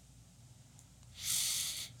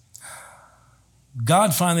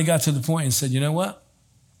 God finally got to the point and said, you know what?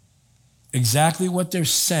 Exactly what they're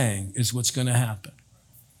saying is what's going to happen.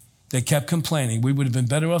 They kept complaining. We would have been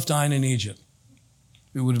better off dying in Egypt.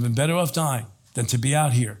 We would have been better off dying than to be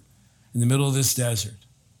out here in the middle of this desert.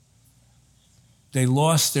 They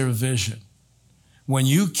lost their vision. When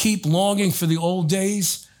you keep longing for the old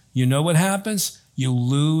days, you know what happens? You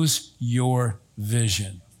lose your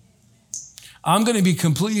vision. I'm going to be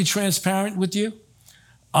completely transparent with you.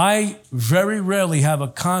 I very rarely have a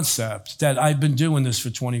concept that I've been doing this for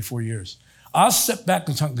 24 years. I'll step back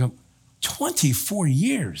and talk, 24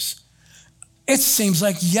 years? It seems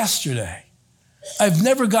like yesterday. I've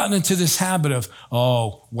never gotten into this habit of,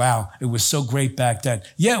 oh, wow, it was so great back then.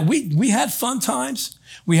 Yeah, we had fun times.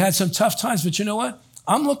 We had some tough times, but you know what?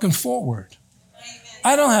 I'm looking forward.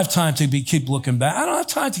 I don't have time to keep looking back. I don't have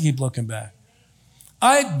time to keep looking back.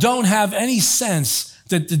 I don't have any sense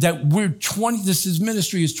that we're 20, this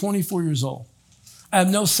ministry is 24 years old. I have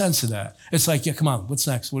no sense of that. It's like, yeah, come on, what's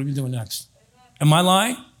next? What are we doing next? Am I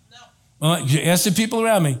lying? No. Ask the people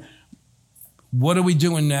around me, what are we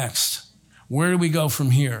doing next? Where do we go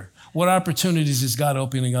from here? What opportunities is God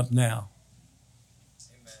opening up now?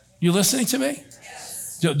 Amen. You listening to me?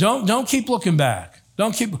 Yes. Don't keep looking back.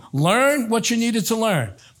 Learn what you needed to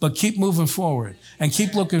learn, but keep moving forward and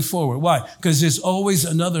keep looking forward. Why? Because there's always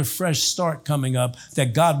another fresh start coming up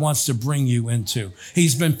that God wants to bring you into.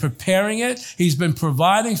 He's been preparing it. He's been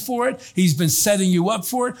providing for it. He's been setting you up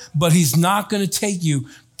for it, but he's not going to take you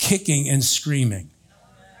kicking and screaming.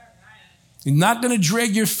 He's not going to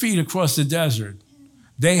drag your feet across the desert.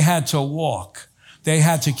 They had to walk. They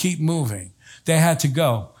had to keep moving. They had to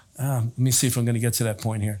go. Let me see if I'm going to get to that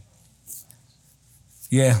point here.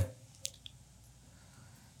 Yeah.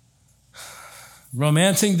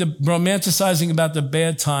 Romanticizing about the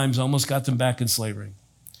bad times almost got them back in slavery.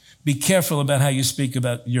 Be careful about how you speak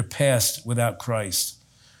about your past without Christ.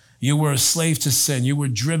 You were a slave to sin. You were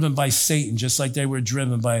driven by Satan, just like they were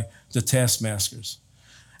driven by the taskmasters.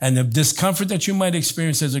 And the discomfort that you might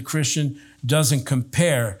experience as a Christian doesn't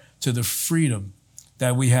compare to the freedom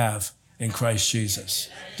that we have in Christ Jesus.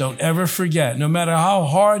 Don't ever forget, no matter how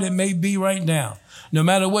hard it may be right now, no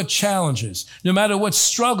matter what challenges, no matter what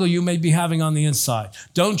struggle you may be having on the inside,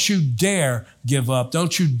 don't you dare give up.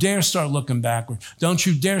 Don't you dare start looking backward. Don't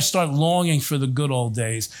you dare start longing for the good old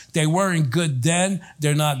days. They weren't good then.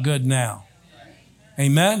 They're not good now.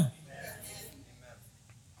 Amen?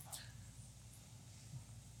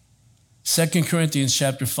 2 Corinthians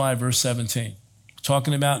chapter 5, verse 17.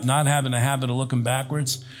 Talking about not having a habit of looking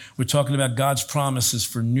backwards. We're talking about God's promises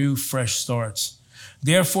for new, fresh starts.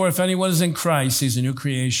 Therefore, if anyone is in Christ, he's a new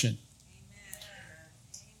creation. Amen.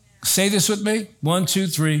 Say this with me. 1, 2,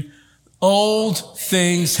 3. Old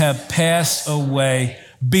things have passed away.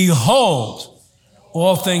 Behold,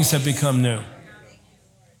 all things have become new.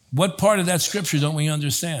 What part of that scripture don't we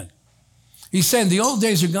understand? He's saying the old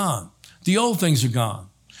days are gone. The old things are gone.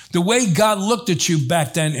 The way God looked at you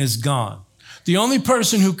back then is gone. The only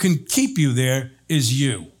person who can keep you there is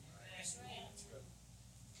you.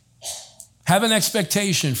 Have an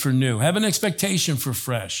expectation for new. Have an expectation for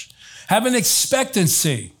fresh. Have an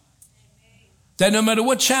expectancy that no matter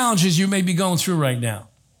what challenges you may be going through right now,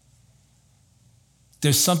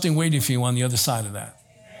 there's something waiting for you on the other side of that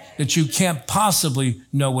you can't possibly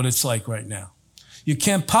know what it's like right now. You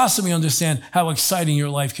can't possibly understand how exciting your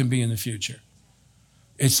life can be in the future.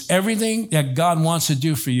 It's everything that God wants to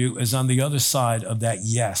do for you is on the other side of that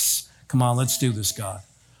yes. Come on, let's do this, God.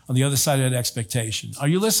 On the other side of that expectation. Are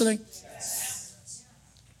you listening?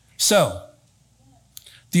 So,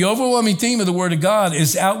 the overwhelming theme of the Word of God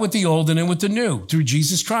is out with the old and in with the new through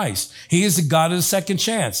Jesus Christ. He is the God of the second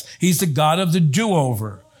chance. He's the God of the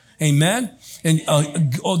do-over. Amen? And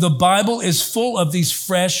the Bible is full of these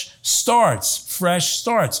fresh starts.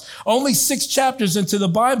 Only 6 chapters into the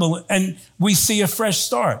Bible, and we see a fresh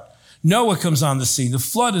start. Noah comes on the scene. The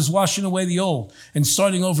flood is washing away the old and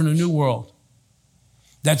starting over in a new world.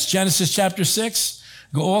 That's Genesis chapter 6.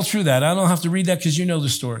 Go all through that. I don't have to read that because you know the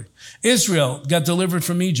story. Israel got delivered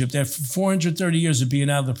from Egypt after 430 years of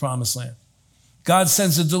being out of the promised land. God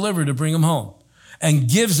sends a deliverer to bring them home and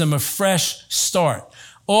gives them a fresh start.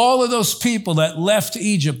 All of those people that left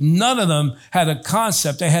Egypt, none of them had a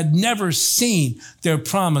concept. They had never seen their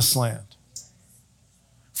promised land.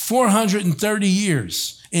 430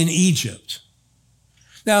 years in Egypt.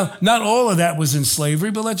 Now, not all of that was in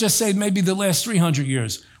slavery, but let's just say maybe the last 300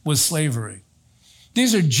 years was slavery.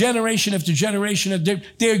 These are generation after generation of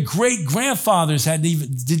their great-grandfathers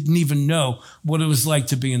didn't even know what it was like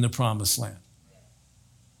to be in the promised land.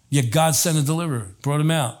 Yet God sent a deliverer, brought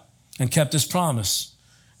him out, and kept his promise.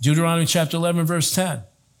 Deuteronomy chapter 11, verse 10.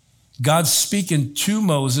 God speaking to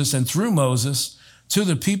Moses and through Moses to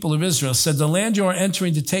the people of Israel said, the land you are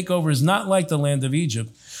entering to take over is not like the land of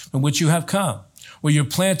Egypt from which you have come, where you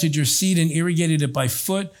planted your seed and irrigated it by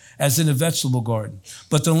foot as in a vegetable garden.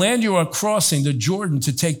 But the land you are crossing, the Jordan,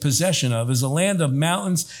 to take possession of is a land of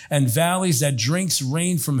mountains and valleys that drinks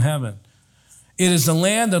rain from heaven. It is the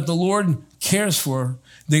land that the Lord cares for.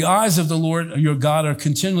 The eyes of the Lord your God are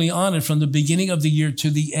continually on it from the beginning of the year to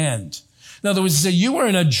the end. In other words, you were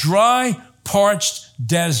in a dry, parched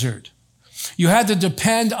desert. You had to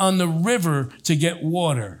depend on the river to get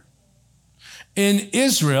water. In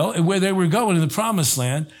Israel, where they were going in the promised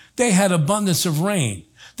land, they had abundance of rain.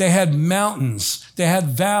 They had mountains. They had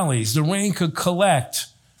valleys. The rain could collect.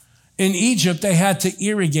 In Egypt, they had to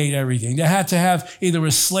irrigate everything. They had to have either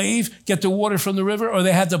a slave get the water from the river, or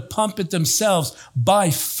they had to pump it themselves by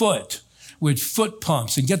foot with foot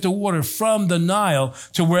pumps and get the water from the Nile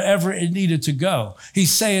to wherever it needed to go.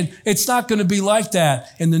 He's saying, it's not going to be like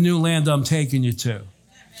that in the new land I'm taking you to.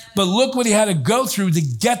 But look what he had to go through to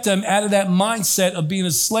get them out of that mindset of being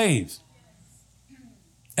a slave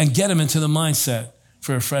and get them into the mindset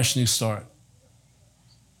for a fresh new start.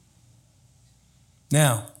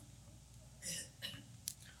 Now,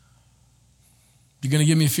 you going to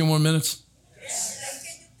give me a few more minutes?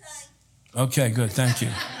 Okay, good. Thank you.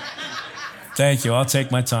 Thank you. I'll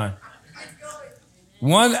take my time.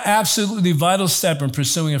 One absolutely vital step in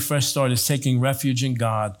pursuing a fresh start is taking refuge in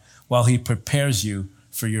God while he prepares you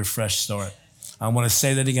for your fresh start. I want to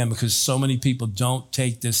say that again because so many people don't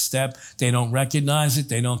take this step. They don't recognize it.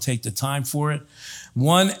 They don't take the time for it.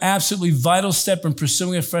 One absolutely vital step in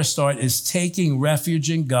pursuing a fresh start is taking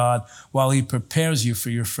refuge in God while he prepares you for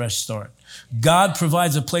your fresh start. God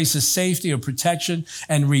provides a place of safety or protection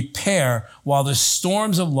and repair while the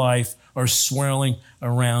storms of life are swirling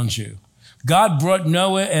around you. God brought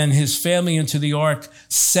Noah and his family into the ark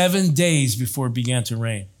 7 days before it began to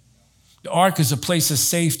rain. The ark is a place of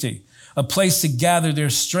safety, a place to gather their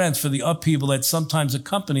strength for the upheaval that sometimes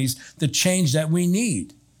accompanies the change that we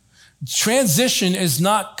need. Transition is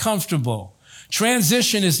not comfortable.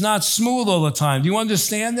 Transition is not smooth all the time. Do you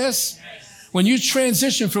understand this? When you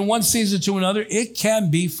transition from one season to another, it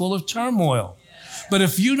can be full of turmoil. But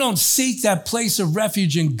if you don't seek that place of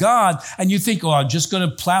refuge in God and you think, I'm just going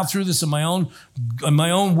to plow through this in my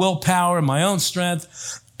own willpower, in my own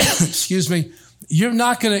strength, excuse me, you're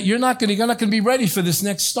not going to be ready for this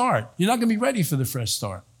next start. You're not going to be ready for the fresh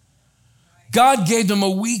start. God gave them a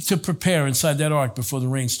week to prepare inside that ark before the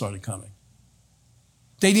rain started coming.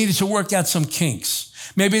 They needed to work out some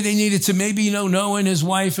kinks. Maybe they needed to, Noah and his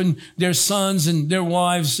wife and their sons and their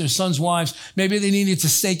wives, their sons' wives, maybe they needed to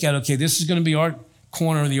stake out, okay, this is going to be our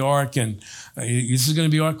corner of the ark, and this is going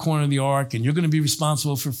to be our corner of the ark, and you're going to be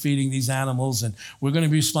responsible for feeding these animals, and we're going to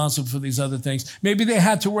be responsible for these other things. Maybe they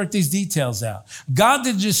had to work these details out. God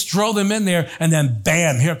didn't just throw them in there and then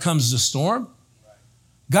bam, here comes the storm.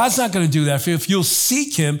 God's not going to do that for you. If you'll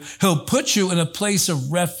seek him, he'll put you in a place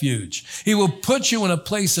of refuge. He will put you in a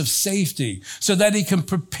place of safety so that he can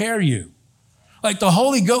prepare you. Like the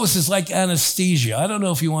Holy Ghost is like anesthesia. I don't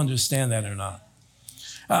know if you understand that or not.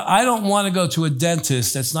 I don't want to go to a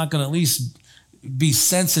dentist that's not going to at least be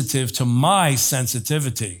sensitive to my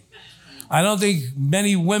sensitivity. I don't think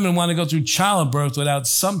many women want to go through childbirth without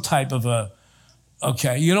some type of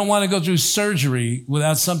you don't want to go through surgery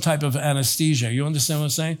without some type of anesthesia. You understand what I'm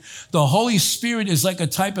saying? The Holy Spirit is like a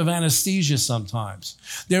type of anesthesia sometimes.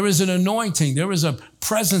 There is an anointing. There is a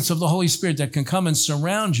presence of the Holy Spirit that can come and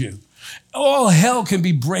surround you. All hell can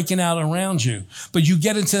be breaking out around you, but you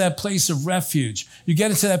get into that place of refuge. You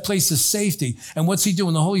get into that place of safety. And what's he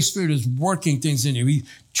doing? The Holy Spirit is working things in you. He's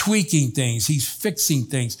tweaking things. He's fixing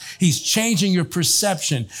things. He's changing your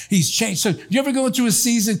perception. So you ever go through a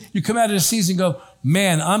season, you come out of the season and go,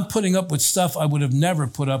 man, I'm putting up with stuff I would have never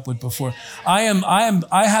put up with before. I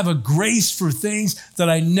have a grace for things that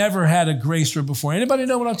I never had a grace for before. Anybody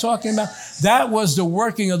know what I'm talking about? That was the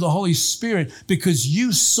working of the Holy Spirit because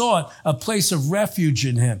you sought a place of refuge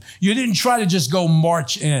in him. You didn't try to just go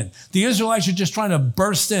march in. The Israelites are just trying to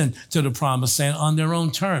burst in to the promised land on their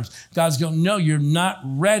own terms. God's going, no, you're not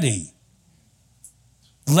ready.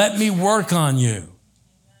 Let me work on you.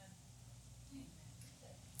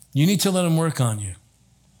 You need to let him work on you.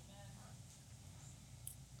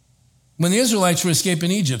 When the Israelites were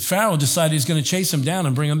escaping Egypt, Pharaoh decided he's going to chase them down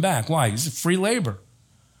and bring them back. Why? He's free labor.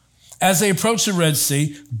 As they approached the Red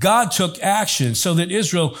Sea, God took action so that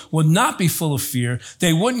Israel would not be full of fear.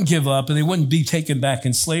 They wouldn't give up and they wouldn't be taken back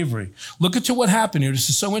in slavery. Look at what happened here. This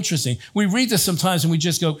is so interesting. We read this sometimes and we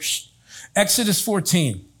just go, shh. Exodus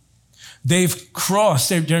 14. They've crossed.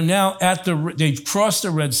 They're now they've crossed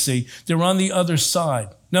the Red Sea. They're on the other side.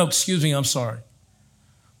 No, excuse me. I'm sorry.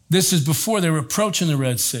 This is before they were approaching the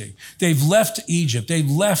Red Sea. They've left Egypt.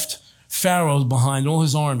 They've left Pharaoh behind, all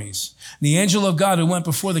his armies. The angel of God who went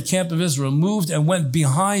before the camp of Israel moved and went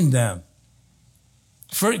behind them.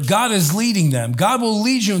 For God is leading them. God will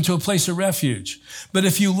lead you into a place of refuge. But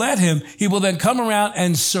if you let him, he will then come around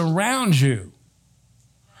and surround you.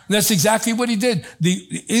 And that's exactly what he did.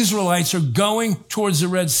 The Israelites are going towards the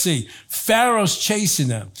Red Sea. Pharaoh's chasing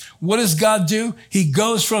them. What does God do? He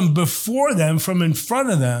goes from before them, from in front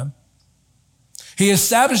of them. He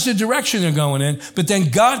established the direction they're going in, but then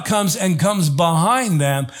God comes behind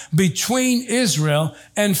them between Israel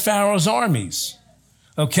and Pharaoh's armies.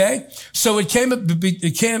 Okay? So it came,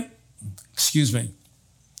 excuse me,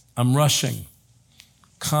 I'm rushing.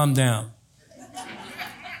 Calm down.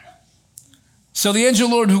 So the angel of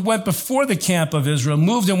the Lord who went before the camp of Israel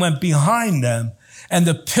moved and went behind them, and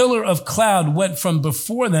the pillar of cloud went from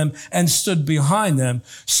before them and stood behind them.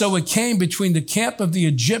 So it came between the camp of the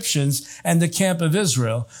Egyptians and the camp of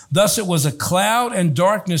Israel. Thus it was a cloud and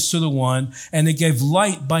darkness to the one, and it gave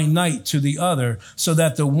light by night to the other, so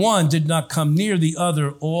that the one did not come near the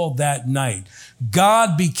other all that night.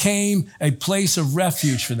 God became a place of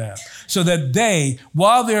refuge for them, so that they,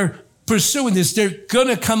 while they're pursuing this, they're going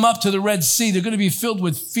to come up to the Red Sea. They're going to be filled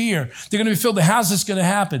with fear. They're going to be filled with how's this going to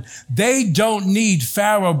happen? They don't need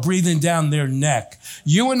Pharaoh breathing down their neck.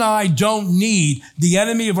 You and I don't need the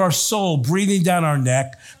enemy of our soul breathing down our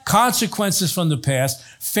neck, consequences from the past,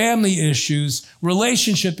 family issues,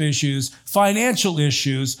 relationship issues, financial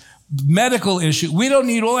issues, medical issue. We don't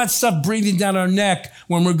need all that stuff breathing down our neck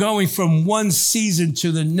when we're going from one season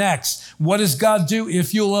to the next. What does God do?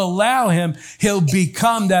 If you'll allow him, he'll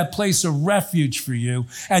become that place of refuge for you,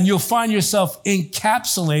 and you'll find yourself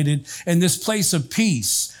encapsulated in this place of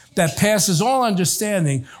peace that passes all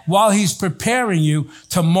understanding while he's preparing you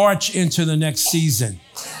to march into the next season.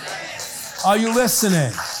 Are you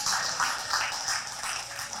listening?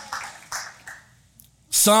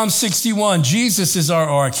 Psalm 61, Jesus is our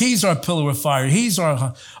ark. He's our pillar of fire. He's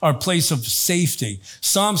our place of safety.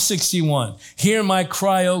 Psalm 61, hear my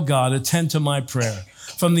cry, O God, attend to my prayer.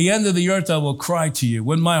 From the end of the earth I will cry to you.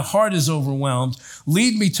 When my heart is overwhelmed,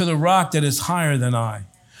 lead me to the rock that is higher than I.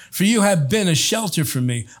 For you have been a shelter for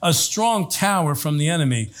me, a strong tower from the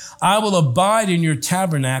enemy. I will abide in your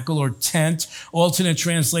tabernacle or tent. Alternate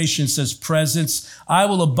translation says presence. I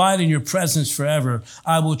will abide in your presence forever.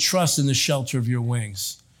 I will trust in the shelter of your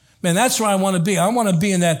wings. Man, that's where I want to be. I want to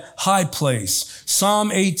be in that high place.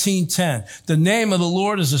 Psalm 18:10. The name of the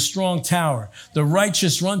Lord is a strong tower. The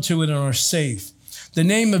righteous run to it and are safe. The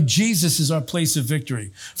name of Jesus is our place of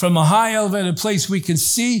victory. From a high elevated place, we can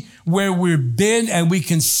see where we've been and we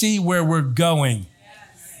can see where we're going.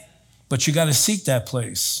 Yes. But you got to seek that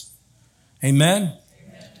place. Amen?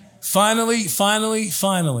 Amen. Finally,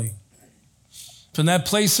 from that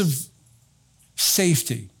place of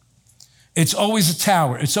safety, it's always a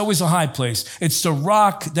tower. It's always a high place. It's the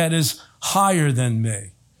rock that is higher than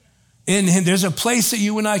me. In him, there's a place that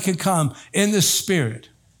you and I can come in the Spirit.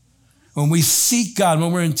 When we seek God,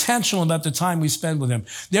 when we're intentional about the time we spend with him,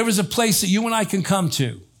 there is a place that you and I can come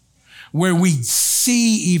to where we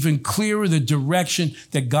see even clearer the direction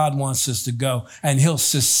that God wants us to go, and he'll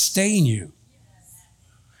sustain you.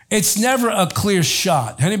 It's never a clear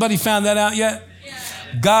shot. Anybody found that out yet?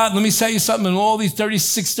 God, let me tell you something. In all these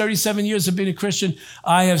 36, 37 years of being a Christian,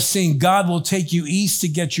 I have seen God will take you east to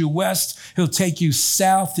get you west. He'll take you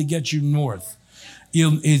south to get you north.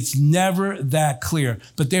 It's never that clear.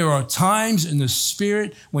 But there are times in the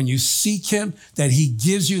Spirit when you seek him that he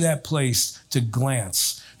gives you that place to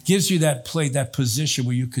glance, gives you that place, that position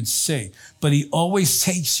where you could see. But he always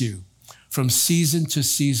takes you from season to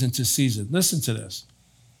season to season. Listen to this.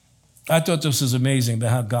 I thought this was amazing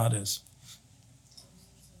about how God is.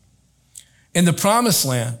 In the Promised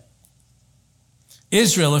Land,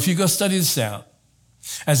 Israel, if you go study this out,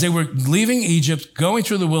 as they were leaving Egypt, going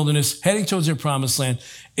through the wilderness, heading towards their Promised Land,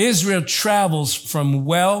 Israel travels from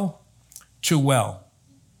well to well.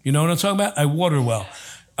 You know what I'm talking about? A water well,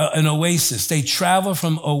 an oasis. They travel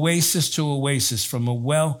from oasis to oasis, from a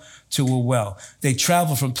well to a well. They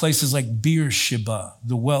travel from places like Beersheba,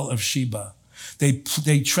 the well of Sheba.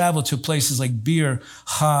 They travel to places like Bir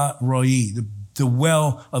Ha Roi, the the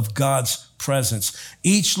well of God's presence.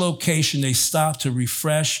 Each location they stopped to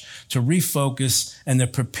refresh, to refocus, and to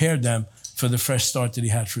prepare them for the fresh start that he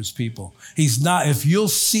had for his people. If you'll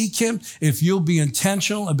seek him, if you'll be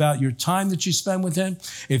intentional about your time that you spend with him,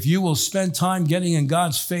 if you will spend time getting in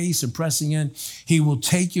God's face and pressing in, he will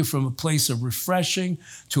take you from a place of refreshing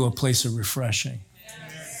to a place of refreshing.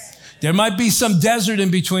 There might be some desert in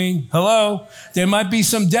between. Hello? There might be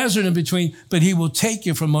some desert in between, but he will take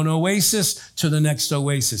you from an oasis to the next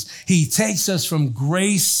oasis. He takes us from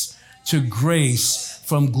grace to grace,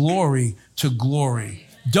 from glory to glory.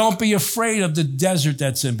 Don't be afraid of the desert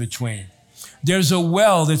that's in between. There's a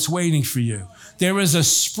well that's waiting for you. There is a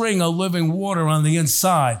spring of living water on the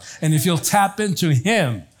inside. And if you'll tap into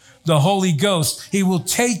him, the Holy Ghost, he will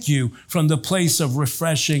take you from the place of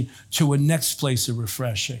refreshing to a next place of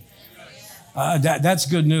refreshing. That's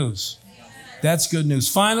good news. That's good news.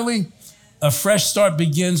 Finally, a fresh start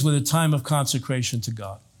begins with a time of consecration to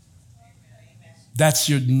God. That's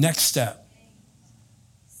your next step.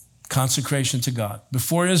 Consecration to God.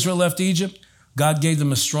 Before Israel left Egypt, God gave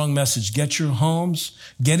them a strong message. Get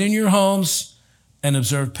in your homes and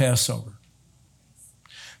observe Passover.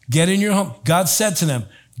 Get in your home. God said to them,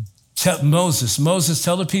 Moses,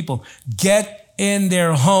 tell the people, get in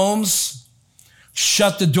their homes,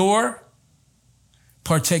 shut the door,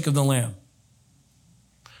 partake of the lamb.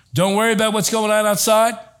 Don't worry about what's going on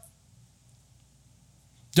outside.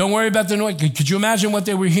 Don't worry about the noise. Could you imagine what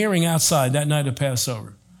they were hearing outside that night of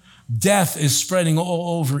Passover? Death is spreading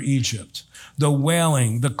all over Egypt. The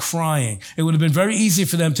wailing, the crying. It would have been very easy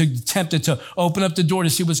for them to tempted to open up the door to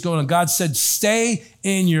see what's going on. God said, stay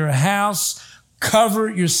in your house, cover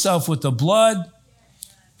yourself with the blood,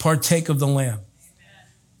 partake of the lamb.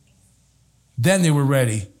 Then they were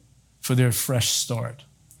ready for their fresh start.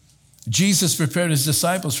 Jesus prepared his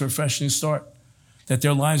disciples for a fresh new start that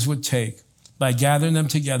their lives would take by gathering them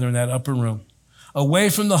together in that upper room, away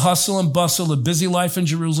from the hustle and bustle of busy life in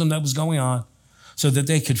Jerusalem that was going on, so that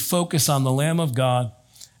they could focus on the Lamb of God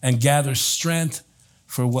and gather strength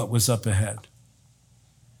for what was up ahead.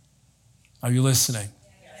 Are you listening?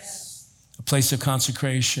 Yes. A place of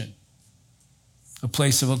consecration, a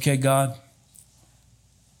place of, okay, God,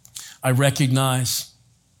 I recognize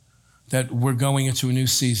that we're going into a new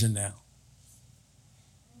season now.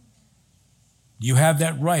 You have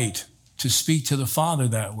that right to speak to the Father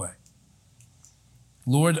that way.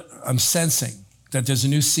 Lord, I'm sensing that there's a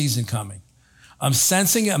new season coming. I'm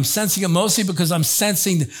sensing it mostly because I'm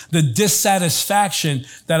sensing the dissatisfaction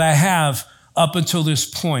that I have up until this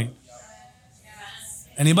point.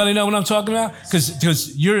 Anybody know what I'm talking about?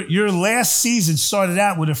 Because your last season started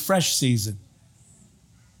out with a fresh season.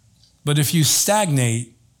 But if you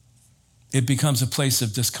stagnate, it becomes a place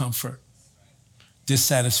of discomfort,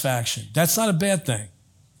 dissatisfaction. That's not a bad thing.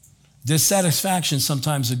 Dissatisfaction is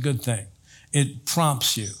sometimes a good thing. It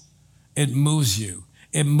prompts you. It moves you.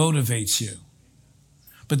 It motivates you.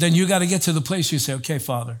 But then you got to get to the place where you say, okay,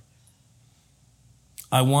 Father,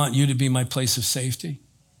 I want you to be my place of safety.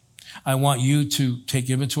 I want you to take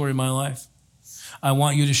inventory of my life. I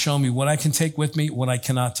want you to show me what I can take with me, what I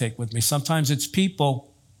cannot take with me. Sometimes it's people.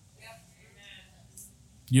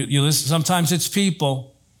 You listen. Sometimes it's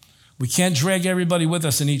people. We can't drag everybody with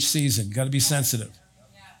us in each season. You got to be sensitive.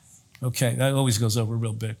 Okay, that always goes over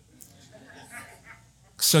real big.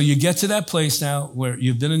 So you get to that place now where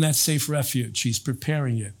you've been in that safe refuge. He's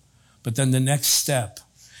preparing you. But then the next step,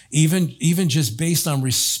 even just based on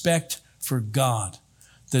respect for God,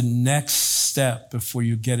 the next step before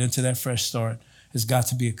you get into that fresh start has got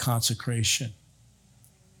to be a consecration.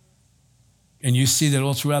 And you see that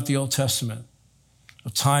all throughout the Old Testament,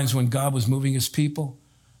 of times when God was moving his people,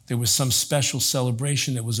 there was some special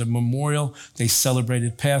celebration. There was a memorial. They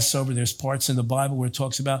celebrated Passover. There's parts in the Bible where it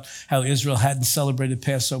talks about how Israel hadn't celebrated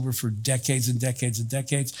Passover for decades and decades and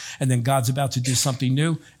decades. And then God's about to do something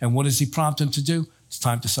new. And what does he prompt them to do? It's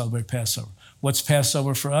time to celebrate Passover. What's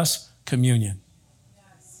Passover for us? Communion.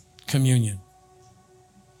 Yes. Communion.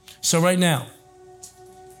 So right now,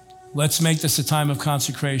 let's make this a time of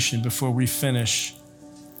consecration before we finish.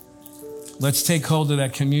 Let's take hold of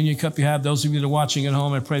that communion cup you have. Those of you that are watching at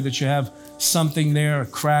home, I pray that you have something there, a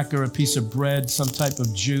cracker, a piece of bread, some type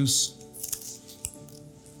of juice.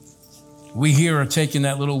 We here are taking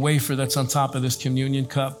that little wafer that's on top of this communion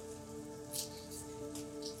cup,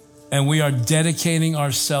 and we are dedicating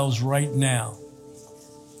ourselves right now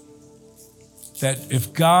that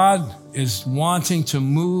if God is wanting to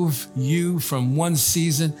move you from one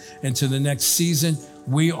season into the next season,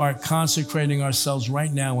 we are consecrating ourselves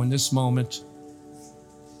right now in this moment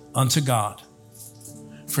unto God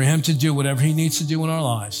for him to do whatever he needs to do in our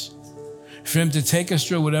lives, for him to take us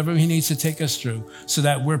through whatever he needs to take us through so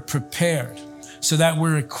that we're prepared, so that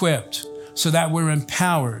we're equipped, so that we're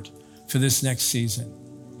empowered for this next season.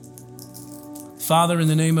 Father, in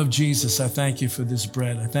the name of Jesus, I thank you for this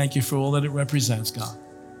bread. I thank you for all that it represents, God.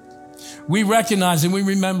 We recognize and we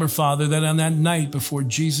remember, Father, that on that night before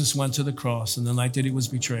Jesus went to the cross and the night that he was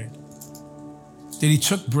betrayed, that he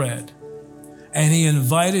took bread and he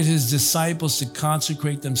invited his disciples to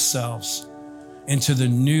consecrate themselves into the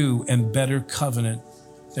new and better covenant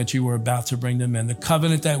that you were about to bring them in, the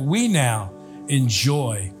covenant that we now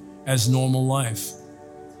enjoy as normal life.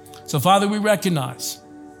 So, Father, we recognize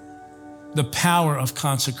the power of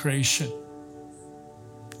consecration.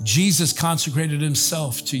 Jesus consecrated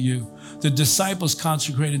himself to you. The disciples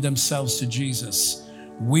consecrated themselves to Jesus.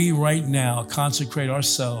 We right now consecrate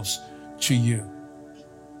ourselves to you,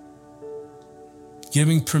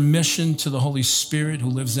 giving permission to the Holy Spirit who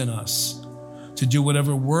lives in us to do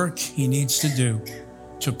whatever work he needs to do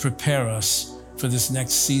to prepare us for this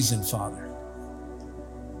next season, Father.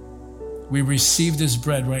 We receive this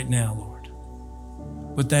bread right now, Lord,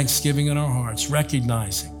 with thanksgiving in our hearts,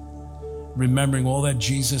 recognizing, remembering all that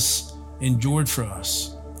Jesus endured for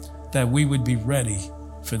us, that we would be ready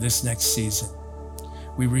for this next season.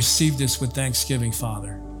 We receive this with thanksgiving,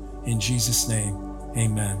 Father. In Jesus' name,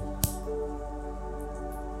 amen.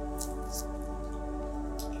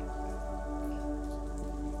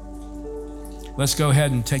 Let's go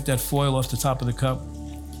ahead and take that foil off the top of the cup.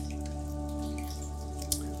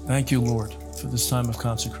 Thank you, Lord, for this time of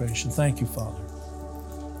consecration. Thank you, Father.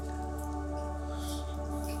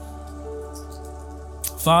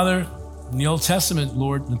 Father, in the Old Testament,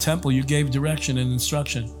 Lord, in the temple, you gave direction and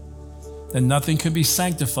instruction that nothing could be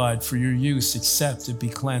sanctified for your use except it be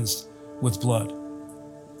cleansed with blood.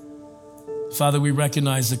 Father, we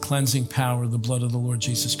recognize the cleansing power of the blood of the Lord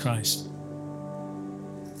Jesus Christ.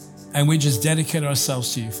 And we just dedicate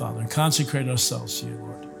ourselves to you, Father, and consecrate ourselves to you,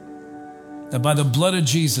 Lord. That by the blood of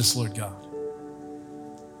Jesus, Lord God,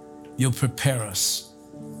 you'll prepare us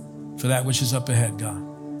for that which is up ahead, God.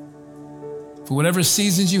 For whatever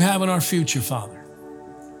seasons you have in our future, Father,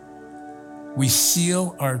 we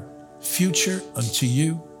seal our future unto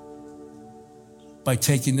you by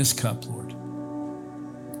taking this cup, Lord.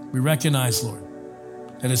 We recognize, Lord,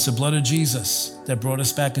 that it's the blood of Jesus that brought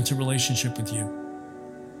us back into relationship with you.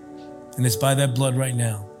 And it's by that blood right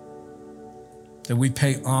now that we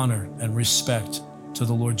pay honor and respect to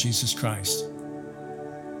the Lord Jesus Christ.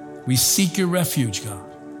 We seek your refuge, God.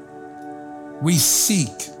 We seek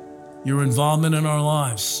your involvement in our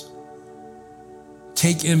lives.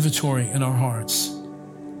 Take inventory in our hearts.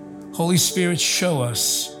 Holy Spirit, show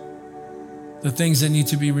us the things that need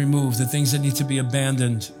to be removed, the things that need to be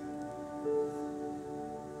abandoned,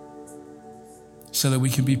 so that we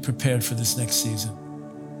can be prepared for this next season.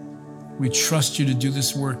 We trust you to do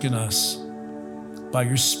this work in us by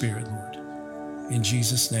your Spirit, Lord. In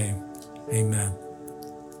Jesus' name, amen.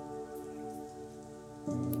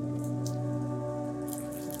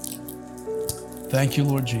 Thank you,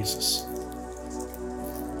 Lord Jesus.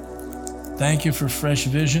 Thank you for fresh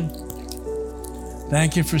vision.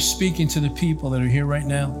 Thank you for speaking to the people that are here right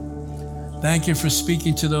now. Thank you for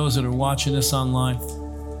speaking to those that are watching us online.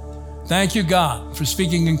 Thank you, God, for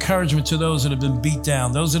speaking encouragement to those that have been beat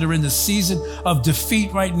down, those that are in the season of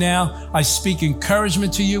defeat right now. I speak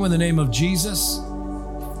encouragement to you in the name of Jesus.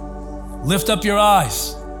 Lift up your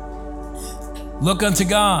eyes. Look unto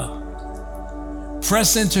God.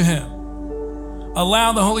 Press into him.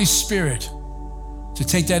 Allow the Holy Spirit to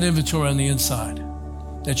take that inventory on the inside,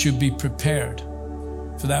 that you be prepared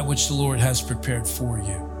for that which the Lord has prepared for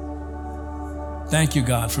you. Thank you,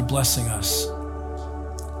 God, for blessing us.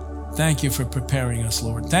 Thank you for preparing us,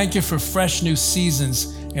 Lord. Thank you for fresh new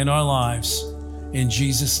seasons in our lives. In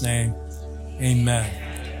Jesus' name, amen.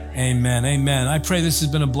 Amen. Amen. I pray this has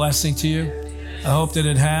been a blessing to you. I hope that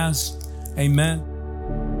it has. Amen.